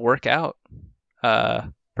it's going to work out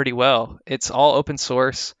pretty well. It's all open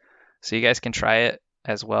source, so you guys can try it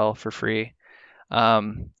as well for free.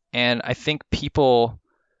 And I think people,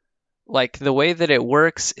 like the way that it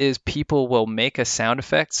works is people will make a sound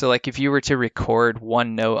effect. So like if you were to record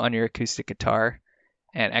one note on your acoustic guitar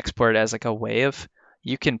and export it as like a wave,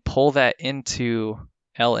 you can pull that into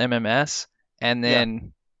LMMS, and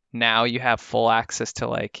then now you have full access to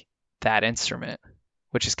like that instrument,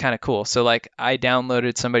 which is kind of cool. So like I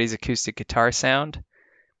downloaded somebody's acoustic guitar sound,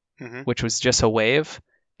 which was just a wave,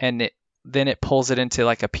 and then it pulls it into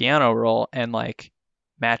like a piano roll and like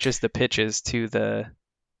matches the pitches to the.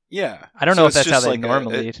 Yeah. I don't know if that's how they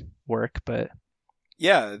normally work, but.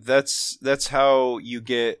 Yeah, that's how you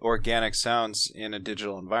get organic sounds in a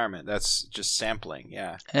digital environment. That's just sampling.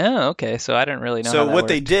 Yeah. Oh, okay. So I didn't really know. So how that what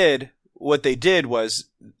worked. they did was,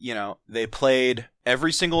 they played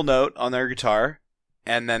every single note on their guitar,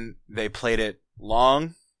 and then they played it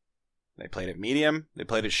long, they played it medium, they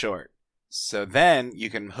played it short. So then you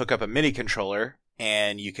can hook up a MIDI controller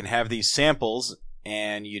and you can have these samples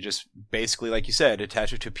and you just basically, like you said,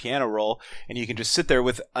 attach it to a piano roll and you can just sit there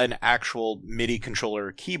with an actual MIDI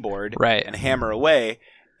controller keyboard Right. and hammer away.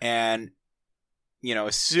 And, you know,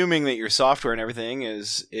 assuming that your software and everything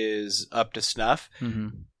is up to snuff, Mm-hmm.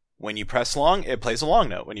 when you press long, it plays a long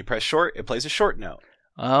note. When you press short, it plays a short note.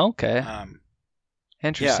 Oh, okay. Yeah,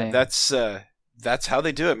 Interesting. that's how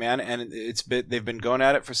they do it, man. And they've been going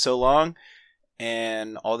at it for so long,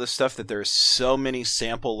 and all this stuff that there's so many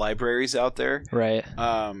sample libraries out there. Right.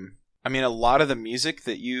 I mean, a lot of the music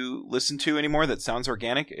that you listen to anymore that sounds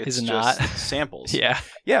organic, it's Is just not. samples. Yeah.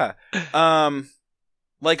 Yeah.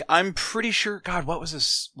 Like I'm pretty sure. God, what was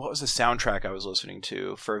the soundtrack I was listening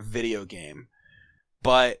to for a video game?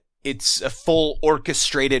 But it's a full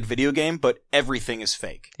orchestrated video game, but everything is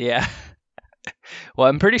fake. Yeah. Well,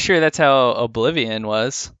 I'm pretty sure that's how Oblivion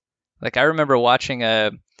was. Like, I remember watching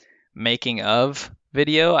a making of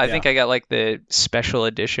video. I think I got like the special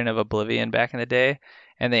edition of Oblivion back in the day,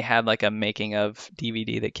 and they had like a making of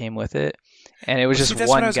DVD that came with it. And it was just that's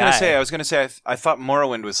one what I was guy. Gonna say. I was going to say I thought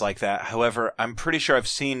Morrowind was like that. However, I'm pretty sure I've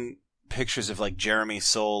seen pictures of like Jeremy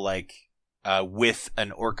Soule like with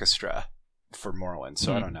an orchestra for Morrowind.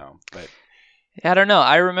 So I don't know, but I don't know.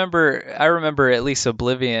 I remember at least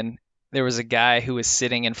Oblivion. There was a guy who was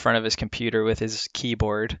sitting in front of his computer with his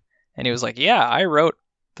keyboard, and he was like, "Yeah, I wrote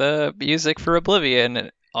the music for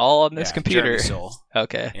Oblivion all on this computer." Jeremy Soule.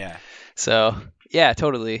 Okay. Yeah. So yeah,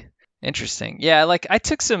 totally interesting. Yeah, like I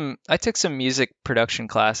took some music production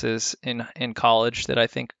classes in college that I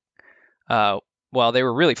think, well, they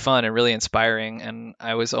were really fun and really inspiring, and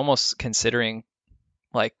I was almost considering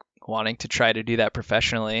like wanting to try to do that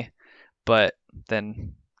professionally, but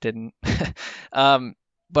then didn't.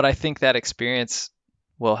 But I think that experience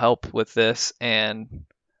will help with this, and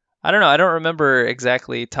I don't know. I don't remember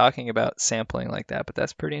exactly talking about sampling like that, but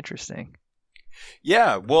that's pretty interesting.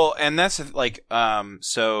 Yeah, well, and that's like,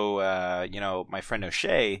 you know, my friend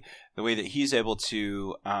O'Shea, the way that he's able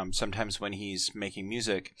to, sometimes when he's making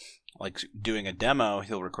music, like doing a demo,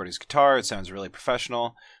 he'll record his guitar, it sounds really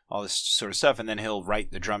professional, all this sort of stuff, and then he'll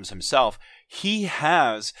write the drums himself. He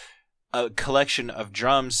has a collection of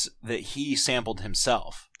drums that he sampled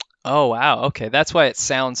himself. Oh, wow. Okay. That's why it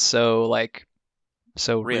sounds so like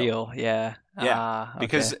so Real. real. Yeah. Yeah, Okay.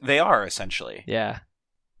 because they are essentially. Yeah.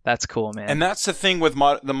 That's cool, man. And that's the thing with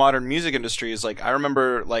the modern music industry is like I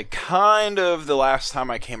remember like kind of the last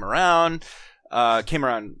time I came around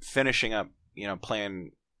finishing up, you know,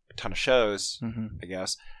 playing a ton of shows, I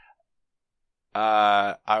guess.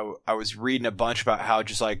 I was reading a bunch about how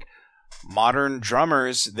just like modern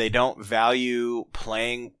drummers, they don't value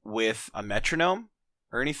playing with a metronome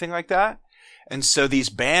or anything like that. And so these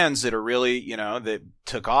bands that are really, you know, that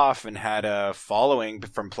took off and had a following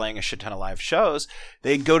from playing a shit ton of live shows,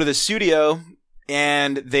 they'd go to the studio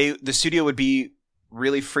and the studio would be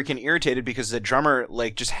really freaking irritated because the drummer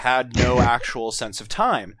like just had no actual sense of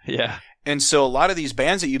time. Yeah. And so a lot of these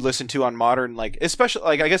bands that you listen to on modern, like especially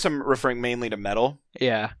like I guess I'm referring mainly to metal.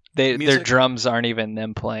 Yeah. Their music. drums aren't even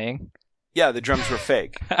them playing. Yeah, the drums were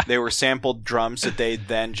fake. They were sampled drums that they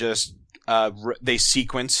then just they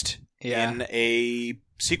sequenced in a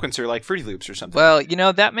sequencer like Fruity Loops or something. Well, you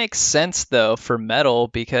know, that makes sense though for metal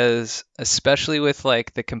because especially with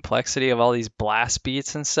like the complexity of all these blast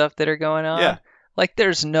beats and stuff that are going on, like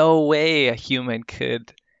there's no way a human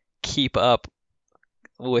could keep up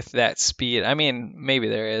with that speed. I mean, maybe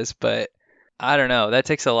there is, but I don't know. That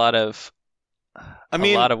takes a lot of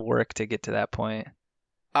work to get to that point.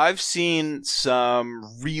 I've seen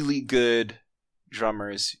some really good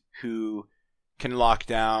drummers who can lock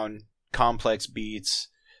down complex beats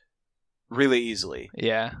really easily.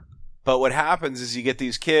 Yeah. But what happens is you get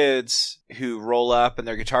these kids who roll up and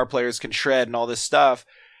their guitar players can shred and all this stuff.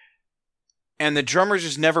 And the drummers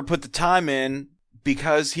just never put the time in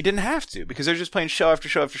because he didn't have to. Because they're just playing show after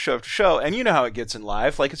show after show after show. And you know how it gets in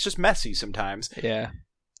live. Like, it's just messy sometimes. Yeah.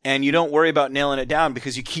 And you don't worry about nailing it down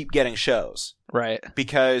because you keep getting shows. Right.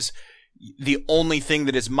 Because the only thing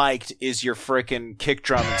that is mic'd is your frickin' kick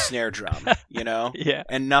drum and snare drum, you know? Yeah.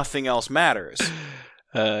 And nothing else matters.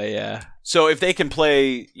 Yeah. So if they can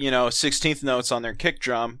play, you know, 16th notes on their kick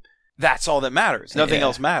drum, that's all that matters. Nothing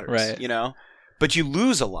else matters, right. You know? But you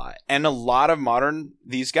lose a lot. And a lot of modern,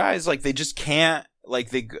 these guys, like, they just can't, like,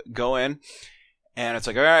 they go in and it's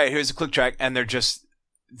like, all right, here's a click track. And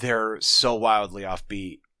they're so wildly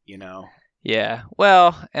offbeat, you know? Yeah.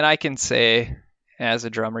 Well, and I can say as a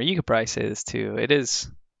drummer, you could probably say this too.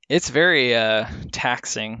 It's very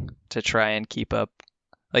taxing to try and keep up.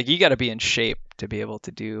 Like you got to be in shape to be able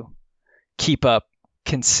to keep up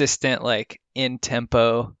consistent like in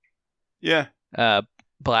tempo Yeah.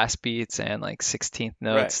 blast beats and like 16th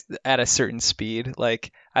notes at a certain speed.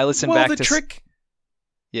 Like I listen Well, back the to trick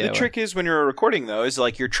yeah, the trick is when you're recording though is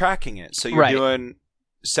like you're tracking it. So you're Right. doing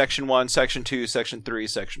section 1, section 2, section 3,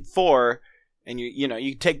 section 4, and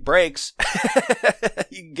you take breaks.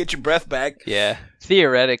 You can get your breath back. yeah,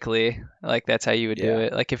 theoretically, like that's how you would do Yeah.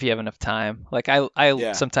 it. Like if you have enough time. Like I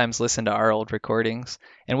Yeah. sometimes listen to our old recordings,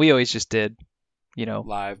 and we always just did,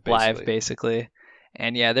 Live basically.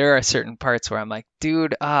 And yeah, there are certain parts where I'm like,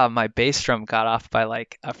 dude, my bass drum got off by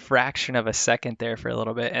like a fraction of a second there for a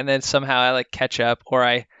little bit, and then somehow I like catch up, or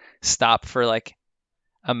I stop for like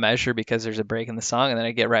a measure because there's a break in the song, and then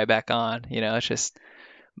I get right back on. It's just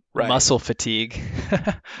Right. muscle fatigue.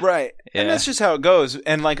 Right. Yeah. And that's just how it goes.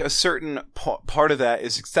 And like a certain part of that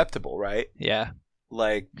is acceptable, right? Yeah,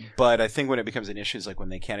 Like, but I think when it becomes an issue is like when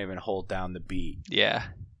they can't even hold down the beat. yeah,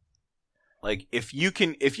 Like if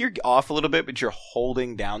you're off a little bit but you're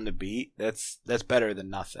holding down the beat, that's better than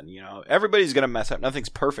nothing, Everybody's going to mess up. Nothing's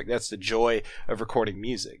perfect. That's the joy of recording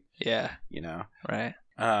music, yeah, right.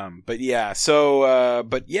 But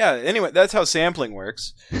yeah, anyway, that's how sampling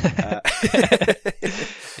works.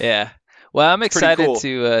 Yeah. Well, I'm pretty excited cool.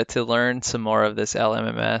 to learn some more of this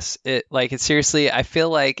LMMS. It's seriously, I feel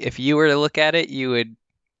like if you were to look at it, you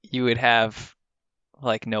would have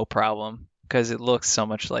like no problem because it looks so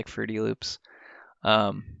much like Fruity Loops.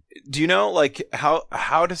 Do you know like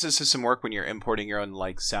how does the system work when you're importing your own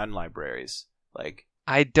like sound libraries? Like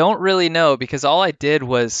I don't really know because all I did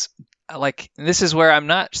was like this is where I'm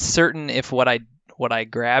not certain if what I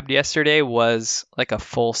grabbed yesterday was like a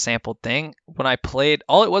full sampled thing. When I played,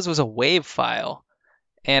 all it was a WAV file,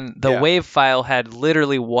 and the Yeah. WAV file had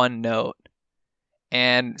literally one note.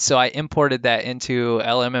 And so I imported that into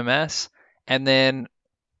LMMS and then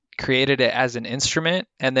created it as an instrument.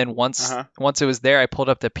 And then once it was there, I pulled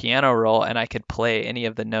up the piano roll and I could play any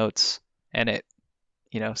of the notes, and it,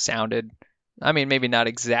 sounded, I mean, maybe not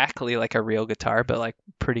exactly like a real guitar, but like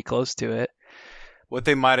pretty close to it. what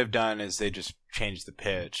they might have done is they just changed the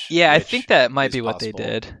pitch. Yeah, I which think that might is be what they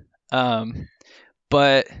possible. did.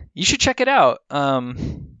 But you should check it out.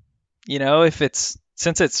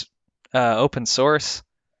 Since it's open source,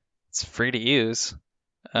 it's free to use.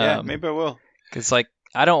 Yeah, maybe I will. Because like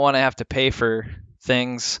I don't want to have to pay for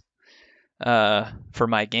things for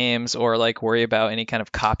my games or like worry about any kind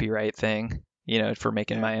of copyright thing, for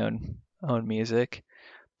making my own music.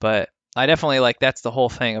 But I definitely like that's the whole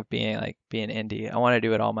thing of being indie. I want to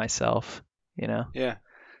do it all myself, Yeah.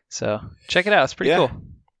 So check it out. It's pretty Yeah. cool.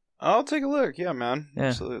 I'll take a look. Yeah, man. Yeah.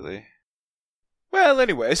 Absolutely. Well,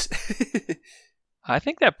 anyways. I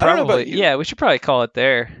think that I don't know about probably, you. yeah, we should probably call it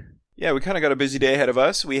there. Yeah, we kind of got a busy day ahead of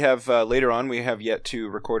us. We have, later on, we have yet to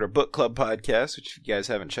record our book club podcast, which if you guys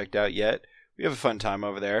haven't checked out yet, we have a fun time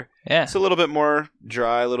over there. Yeah. It's a little bit more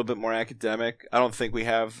dry, a little bit more academic. I don't think we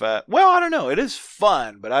have, well, I don't know. It is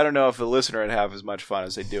fun, but I don't know if the listener would have as much fun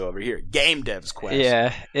as they do over here. Game Devs Quest.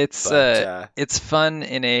 Yeah, it's But, it's fun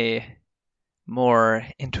in a more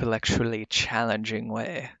intellectually challenging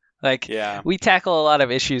way. Like yeah. we tackle a lot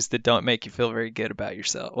of issues that don't make you feel very good about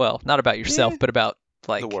yourself. Well, not about yourself, Yeah. but about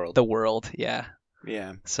like The world. Yeah.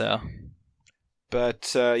 Yeah. So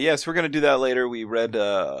But yes, we're going to do that later. We read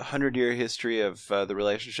a 100-year history of the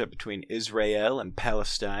relationship between Israel and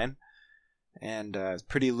Palestine, and it's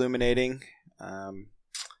pretty illuminating.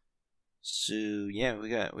 So yeah, we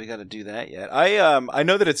got to do that yet. I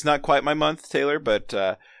know that it's not quite my month, Taylor, but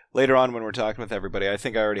later on when we're talking with everybody, I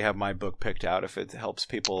think I already have my book picked out. If it helps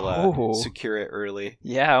people Oh. secure it early.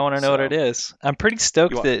 yeah, I want to know what So- it is. I'm pretty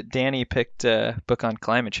stoked You want- that Danny picked a book on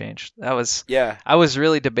climate change. Yeah. I was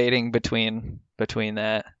really debating between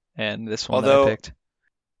that and this one that Although- I picked.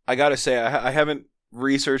 I gotta say, I haven't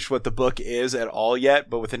researched what the book is at all yet,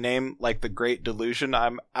 but with a name like The Great Delusion, I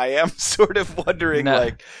am sort of wondering, No.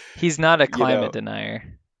 like, He's not a climate know,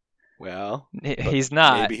 denier. well, He's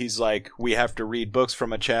not. maybe he's like, we have to read books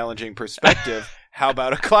from a challenging perspective. How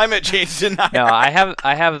about a climate change denier? No, I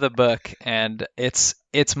have the book, and it's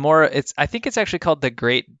I think it's actually called The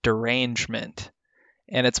Great Derangement,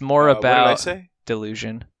 and it's more What did I about say?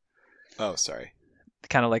 delusion, Oh, sorry.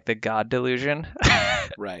 kind of like the God delusion.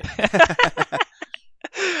 Right.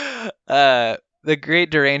 The Great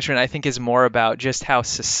Derangement, I think, is more about just how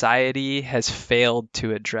society has failed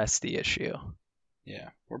to address the issue. Yeah,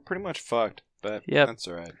 we're pretty much fucked, but Yep. that's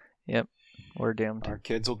all right. We're doomed. Our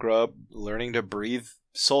kids will grow up learning to breathe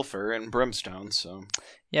sulfur and brimstone, so.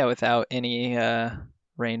 Yeah, without any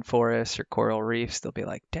rainforests or coral reefs, they'll be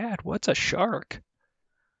like, "Dad, what's a shark?"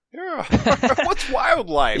 Yeah. What's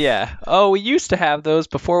wildlife? Yeah. Oh, we used to have those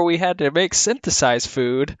before we had to make synthesized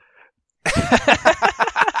food.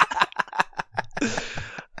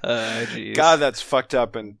 Jeez. God, that's fucked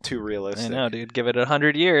up and too I realistic. know, dude. Give it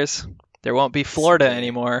 100 years. There won't be Florida Someday.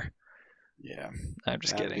 anymore. Yeah, I'm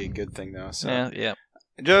just that'd be a kidding. good thing though. So Yeah.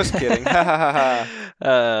 just kidding. Ha ha ha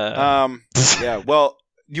ha. Yeah. Well,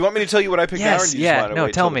 do you want me to tell you what I picked now, or Yes, do you yeah, just want to no,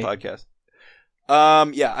 wait tell till me. the podcast?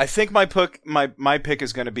 Yeah, I think my pick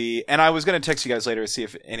is going to be, and I was going to text you guys later to see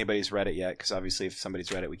if anybody's read it yet, because obviously if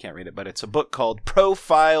somebody's read it, we can't read it. But it's a book called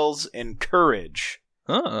Profiles in Courage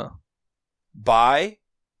Oh. by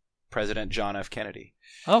President John F. Kennedy.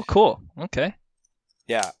 Oh, cool. Okay.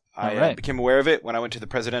 Yeah, I All right. became aware of it when I went to the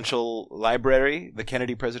Presidential Library, the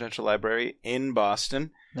Kennedy Presidential Library in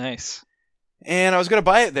Boston. Nice. And I was going to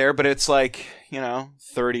buy it there, but it's like,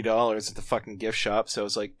 $30 at the fucking gift shop. So I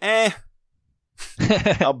was like,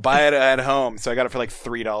 I'll buy it at home. So I got it for like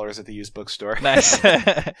 $3 at the used bookstore. Nice.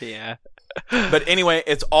 Yeah. But anyway,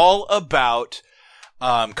 it's all about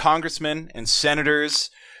congressmen and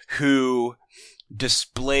senators who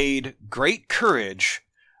displayed great courage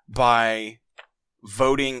by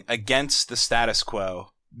voting against the status quo,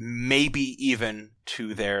 maybe even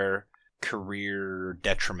to their career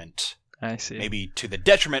detriment. I see. Maybe to the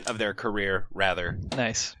detriment of their career, rather.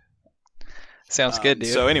 Nice. Sounds good,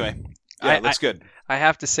 dude. So anyway, yeah, it looks good. I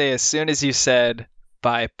have to say, as soon as you said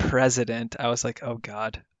by president, I was like, oh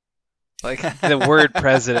God. Like, the word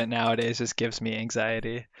president nowadays just gives me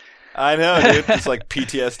anxiety. I know, dude. It's like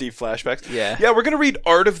PTSD flashbacks. Yeah. Yeah, we're going to read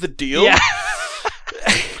Art of the Deal. Yeah.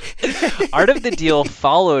 Art of the Deal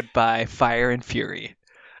followed by Fire and Fury.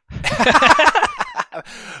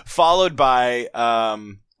 Followed by,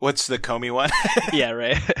 what's the Comey one? Yeah,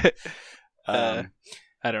 right. I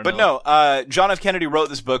don't know. But no, John F. Kennedy wrote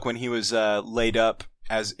this book when he was laid up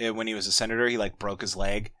when he was a senator. He like broke his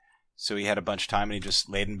leg, so he had a bunch of time, and he just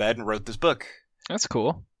laid in bed and wrote this book. That's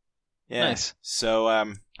cool. Yeah. Nice. So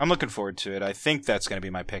I'm looking forward to it. I think that's going to be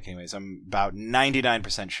my pick, anyways. I'm about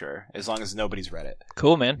 99% sure, as long as nobody's read it.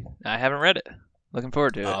 Cool, man. I haven't read it. Looking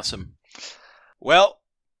forward to it. Awesome. Well,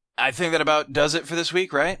 I think that about does it for this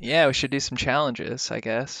week, right? Yeah, we should do some challenges, I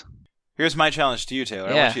guess. Here's my challenge to you, Taylor.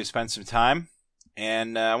 I Yeah. want you to spend some time.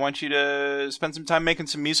 And I want you to spend some time making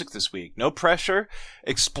some music this week. No pressure.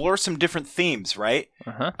 Explore some different themes, right?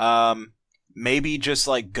 Uh-huh. Maybe just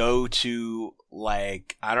like go to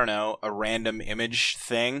like, I don't know, a random image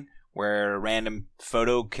thing where a random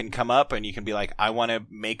photo can come up and you can be like, I want to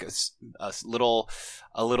make a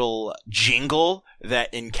little jingle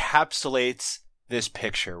that encapsulates this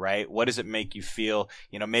picture, right? What does it make you feel?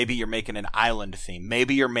 Maybe you're making an island theme.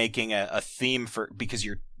 Maybe you're making a theme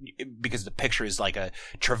because the picture is like a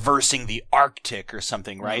traversing the Arctic or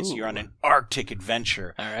something, right? Ooh. So you're on an Arctic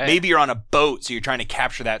adventure. All right. Maybe you're on a boat, so you're trying to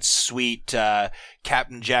capture that sweet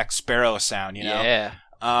Captain Jack Sparrow sound, Yeah.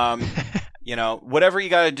 Whatever you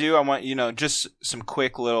got to do, I want, just some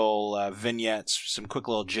quick little vignettes, some quick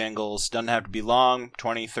little jingles. Doesn't have to be long,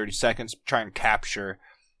 20, 30 seconds. Try and capture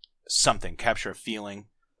something, capture a feeling.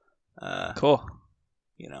 Cool.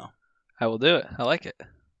 You know. I will do it. I like it.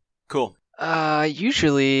 Cool.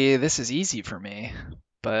 Usually this is easy for me,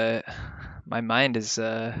 but my mind is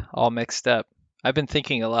all mixed up. I've been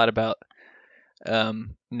thinking a lot about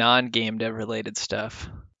non-game dev related stuff.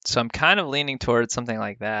 So I'm kind of leaning towards something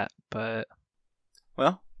like that, but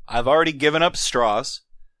Well, I've already given up straws.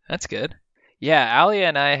 that's good. Yeah, Alia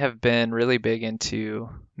and I have been really big into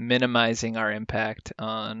minimizing our impact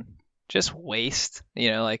on just waste,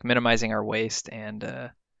 like minimizing our waste and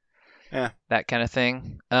Yeah. that kind of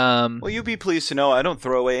thing. Well, you'd be pleased to know I don't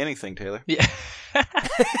throw away anything, Taylor. Yeah.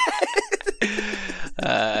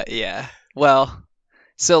 Yeah. Well,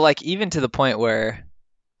 so like even to the point where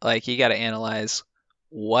like you got to analyze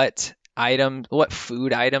what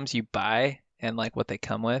food items you buy and like what they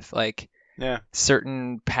come with. Like Yeah.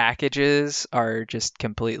 certain packages are just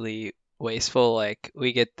completely wasteful. Like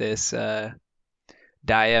we get this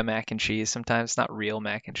Daiya mac and cheese. Sometimes it's not real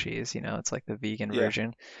mac and cheese, it's like the vegan Yeah.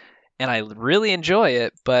 version. And I really enjoy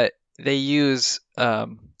it, but they use a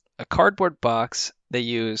cardboard box. They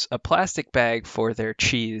use a plastic bag for their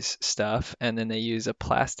cheese stuff, and then they use a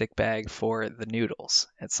plastic bag for the noodles.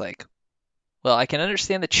 It's like, well, I can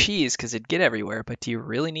understand the cheese because it'd get everywhere, but do you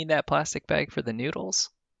really need that plastic bag for the noodles?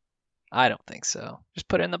 I don't think so. Just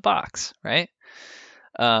put it in the box, right?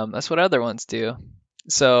 That's what other ones do.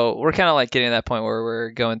 So we're kind of like getting to that point where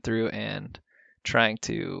we're going through and trying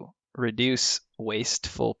to reduce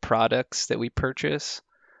wasteful products that we purchase.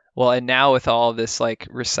 Well, and now with all this like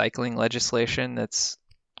recycling legislation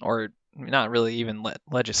or not really even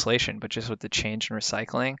legislation, but just with the change in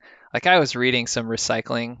recycling. Like I was reading some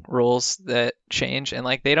recycling rules that change and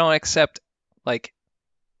like they don't accept like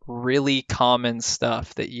really common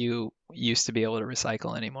stuff that you used to be able to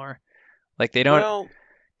recycle anymore. Like they don't Well,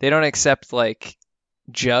 accept like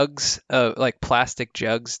jugs, like plastic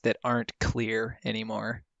jugs that aren't clear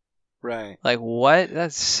anymore. right. Like what?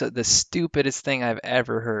 That's the stupidest thing I've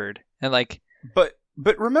ever heard. And like, But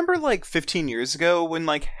remember like 15 years ago when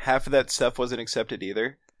like half of that stuff wasn't accepted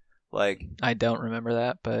either? Like I don't remember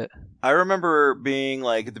that, but I remember being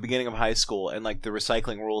like at the beginning of high school and like the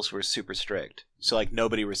recycling rules were super strict. So like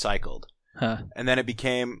nobody recycled. huh. And then it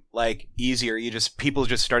became like easier. People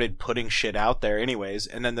just started putting shit out there anyways,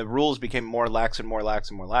 and then the rules became more lax and more lax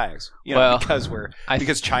and more lax. You know, Well,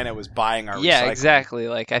 because China was buying our yeah, recycling. exactly.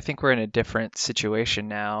 Like I think we're in a different situation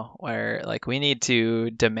now where like we need to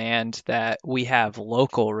demand that we have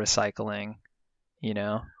local recycling, you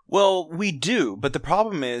know? Well, we do, but the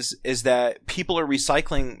problem is that people are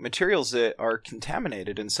recycling materials that are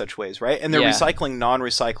contaminated in such ways, right? And they're Yeah. recycling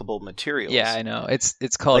non-recyclable materials. Yeah, I know. It's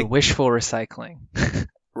called Like- wishful recycling.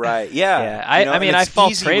 Right. Yeah. Yeah. You know, I mean, and I it's fall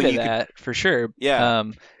easy prey when to you could- that for sure. Yeah.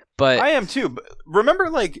 But I am too. But remember,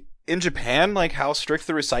 like in Japan, like how strict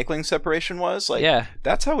the recycling separation was. Like, yeah,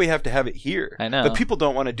 that's how we have to have it here. I know. But people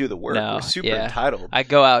don't want to do the work. No, We're super yeah. entitled. I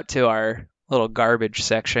go out to our little garbage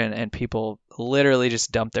section and people literally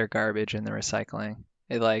just dump their garbage in the recycling.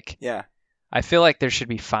 It like Yeah. I feel like there should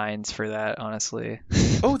be fines for that, honestly.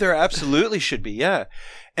 Oh, there absolutely should be. Yeah.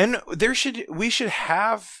 And we should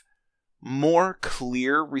have more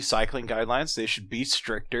clear recycling guidelines. They should be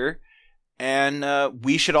stricter. And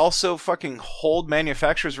we should also fucking hold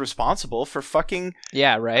manufacturers responsible for fucking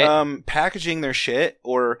Yeah, right? packaging their shit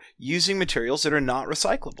or using materials that are not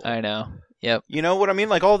recyclable. I know. Yep. You know what I mean?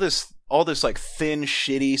 Like all this like thin,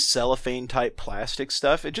 shitty cellophane type plastic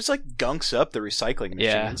stuff. It just like gunks up the recycling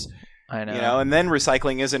Yeah, machines. I know. You know, and then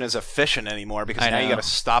recycling isn't as efficient anymore because I now you know. got to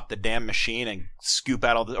stop the damn machine and scoop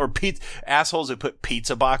out all the assholes who put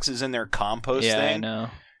pizza boxes in their compost yeah, thing. I know.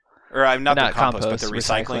 Or not their compost, but their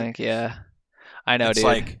recycling. Yeah. I know, It's dude.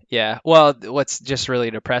 like- Yeah. Well, what's just really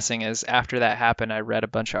depressing is after that happened, I read a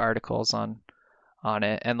bunch of articles on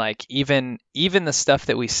it, and like even the stuff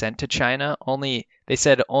that we sent to China, they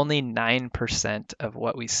said only 9% of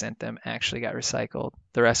what we sent them actually got recycled.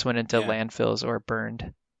 The rest went into Yeah. landfills or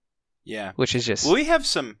burned, Yeah. which is just Well, we have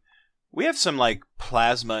some like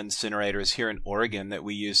plasma incinerators here in Oregon that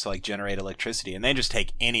we use to like generate electricity, and they just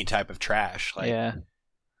take any type of trash. Like yeah.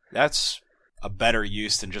 that's a better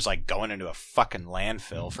use than just like going into a fucking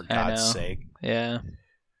landfill, for I God's know. sake. Yeah.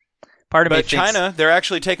 Part of me But thinks, China, they're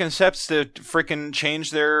actually taking steps to freaking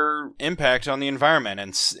change their impact on the environment,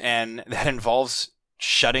 and that involves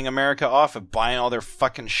shutting America off of buying all their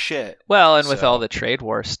fucking shit. well, and with So- all the trade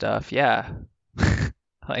war stuff, yeah.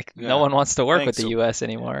 Like Yeah. no one wants to work with Thanks, the US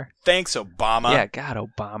anymore. Thanks, Obama. Yeah, God,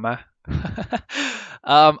 Obama.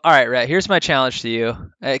 All right, Rhett, here's my challenge to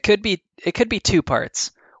you. It could be two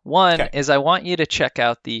parts. One Okay. is I want you to check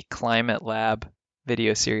out the Climate Lab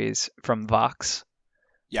video series from Vox.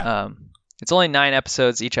 Yeah. It's only 9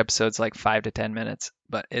 episodes. Each episode's like 5 to 10 minutes,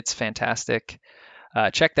 but it's fantastic.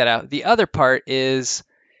 Check that out. The other part is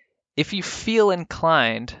if you feel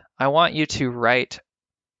inclined, I want you to write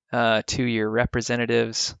to your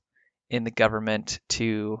representatives in the government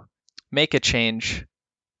to make a change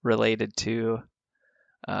related to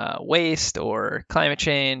waste or climate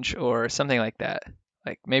change or something like that.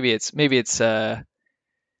 Like maybe it's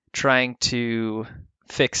trying to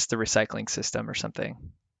fix the recycling system or something.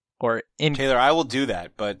 Or Taylor, I will do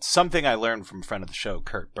that, but something I learned from a friend of the show,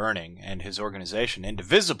 Kurt Burning, and his organization,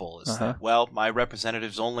 Indivisible, is that, well, my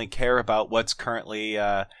representatives only care about what's currently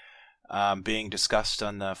being discussed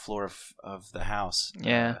on the floor of the House.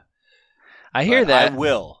 Yeah. I hear But that. I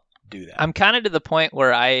will do that. I'm kind of to the point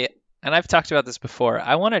where and I've talked about this before,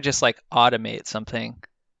 I want to just like automate something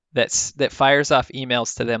that fires off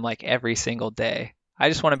emails to them like every single day. I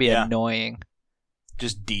just want to be Yeah. annoying.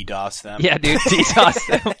 Just DDoS them. Yeah, dude, DDoS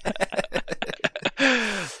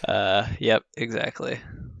them. Yep, exactly.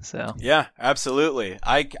 So Yeah, absolutely.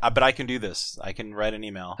 But I can do this. I can write an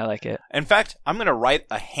email. I like it. In fact, I'm going to write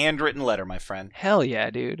a handwritten letter, my friend. Hell yeah,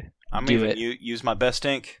 dude. I'm Do even it. use my best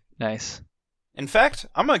ink. Nice. In fact,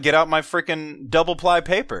 I'm going to get out my freaking double ply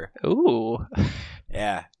paper. Ooh,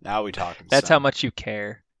 Yeah, now we talking. that's how much you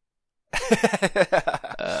care.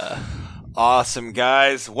 Awesome,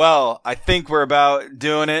 guys. Well, I think we're about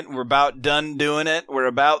doing it. We're about done doing it. We're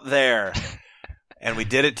about there. And we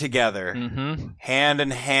did it together. Mm-hmm. Hand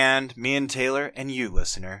in hand, me and Taylor and you,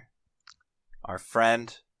 listener. Our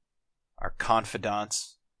friend, our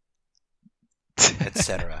confidants,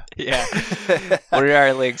 etc. Yeah. What are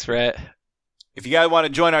our links, Rhett? If you guys want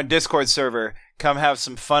to join our Discord server, come have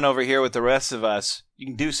some fun over here with the rest of us. you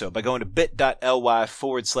can do so by going to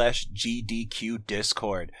bit.ly/GDQ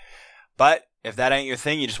Discord. But if that ain't your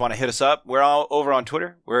thing, you just want to hit us up, we're all over on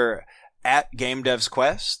Twitter. We're at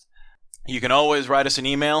GameDevsQuest. You can always write us an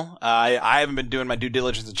email. I haven't been doing my due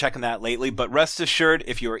diligence and checking that lately, but rest assured,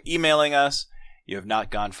 if you are emailing us, you have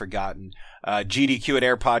not gone forgotten.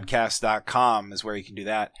 GDQ@airpodcast.com is where you can do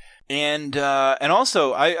that. And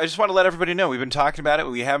also, I just want to let everybody know, we've been talking about it.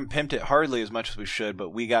 We haven't pimped it hardly as much as we should, but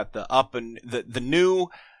we got the new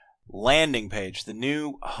landing page, the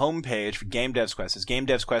new homepage for Game Devs Quest. It's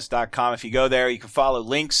GameDevsQuest.com. If you go there, you can follow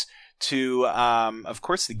links to, of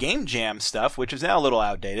course, the Game Jam stuff, which is now a little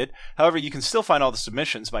outdated. However, you can still find all the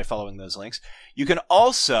submissions by following those links. You can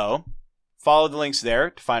also follow the links there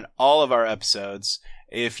to find all of our episodes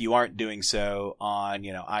if you aren't doing so on,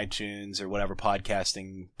 iTunes or whatever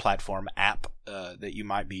podcasting platform app that you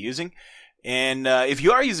might be using. And if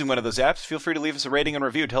you are using one of those apps, feel free to leave us a rating and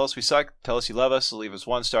review. Tell us we suck. Tell us you love us. Leave us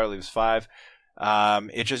 1 star. Leave us 5.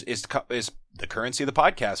 It just is the currency of the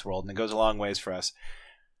podcast world, and it goes a long ways for us.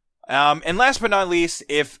 And last but not least,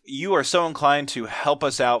 if you are so inclined to help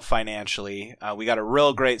us out financially, we got a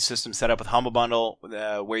real great system set up with Humble Bundle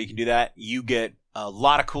where you can do that. You get a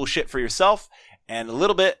lot of cool shit for yourself, and a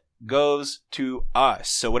little bit goes to us.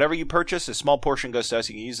 So whatever you purchase, a small portion goes to us.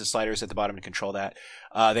 You can use the sliders at the bottom to control that.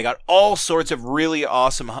 They got all sorts of really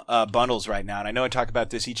awesome bundles right now. And I know I talk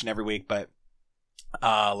about this each and every week, but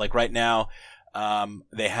like right now,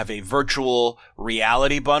 they have a virtual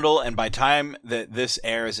reality bundle. And by time that this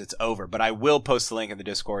airs, it's over. But I will post the link in the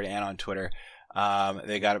Discord and on Twitter.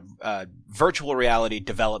 They got a virtual reality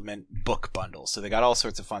development book bundle. So they got all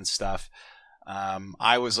sorts of fun stuff.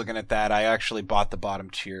 I was looking at that. I actually bought the bottom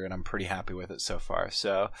tier, and I'm pretty happy with it so far.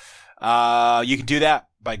 So you can do that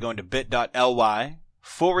by going to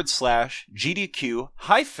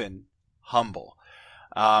bit.ly/GDQ-humble.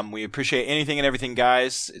 We appreciate anything and everything,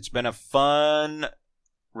 guys. It's been a fun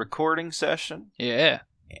recording session. Yeah.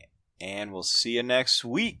 And we'll see you next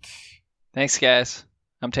week. Thanks, guys.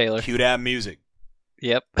 I'm Taylor. Cue that music.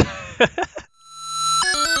 Yep.